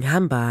head-turning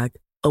handbag,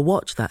 a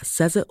watch that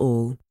says it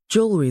all,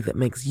 jewelry that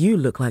makes you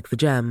look like the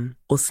gem,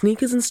 or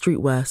sneakers and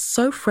streetwear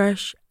so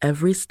fresh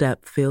every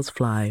step feels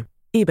fly.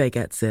 eBay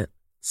gets it.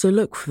 So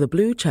look for the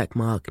blue check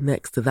mark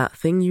next to that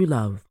thing you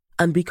love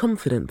and be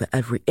confident that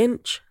every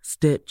inch,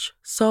 stitch,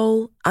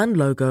 sole, and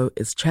logo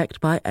is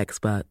checked by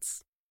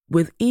experts.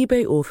 With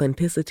eBay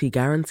Authenticity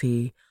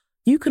Guarantee,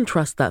 you can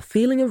trust that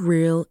feeling of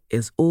real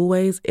is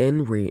always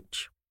in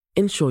reach.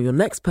 Ensure your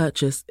next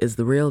purchase is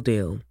the real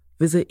deal.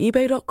 Visit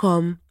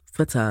ebay.com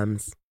for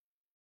terms.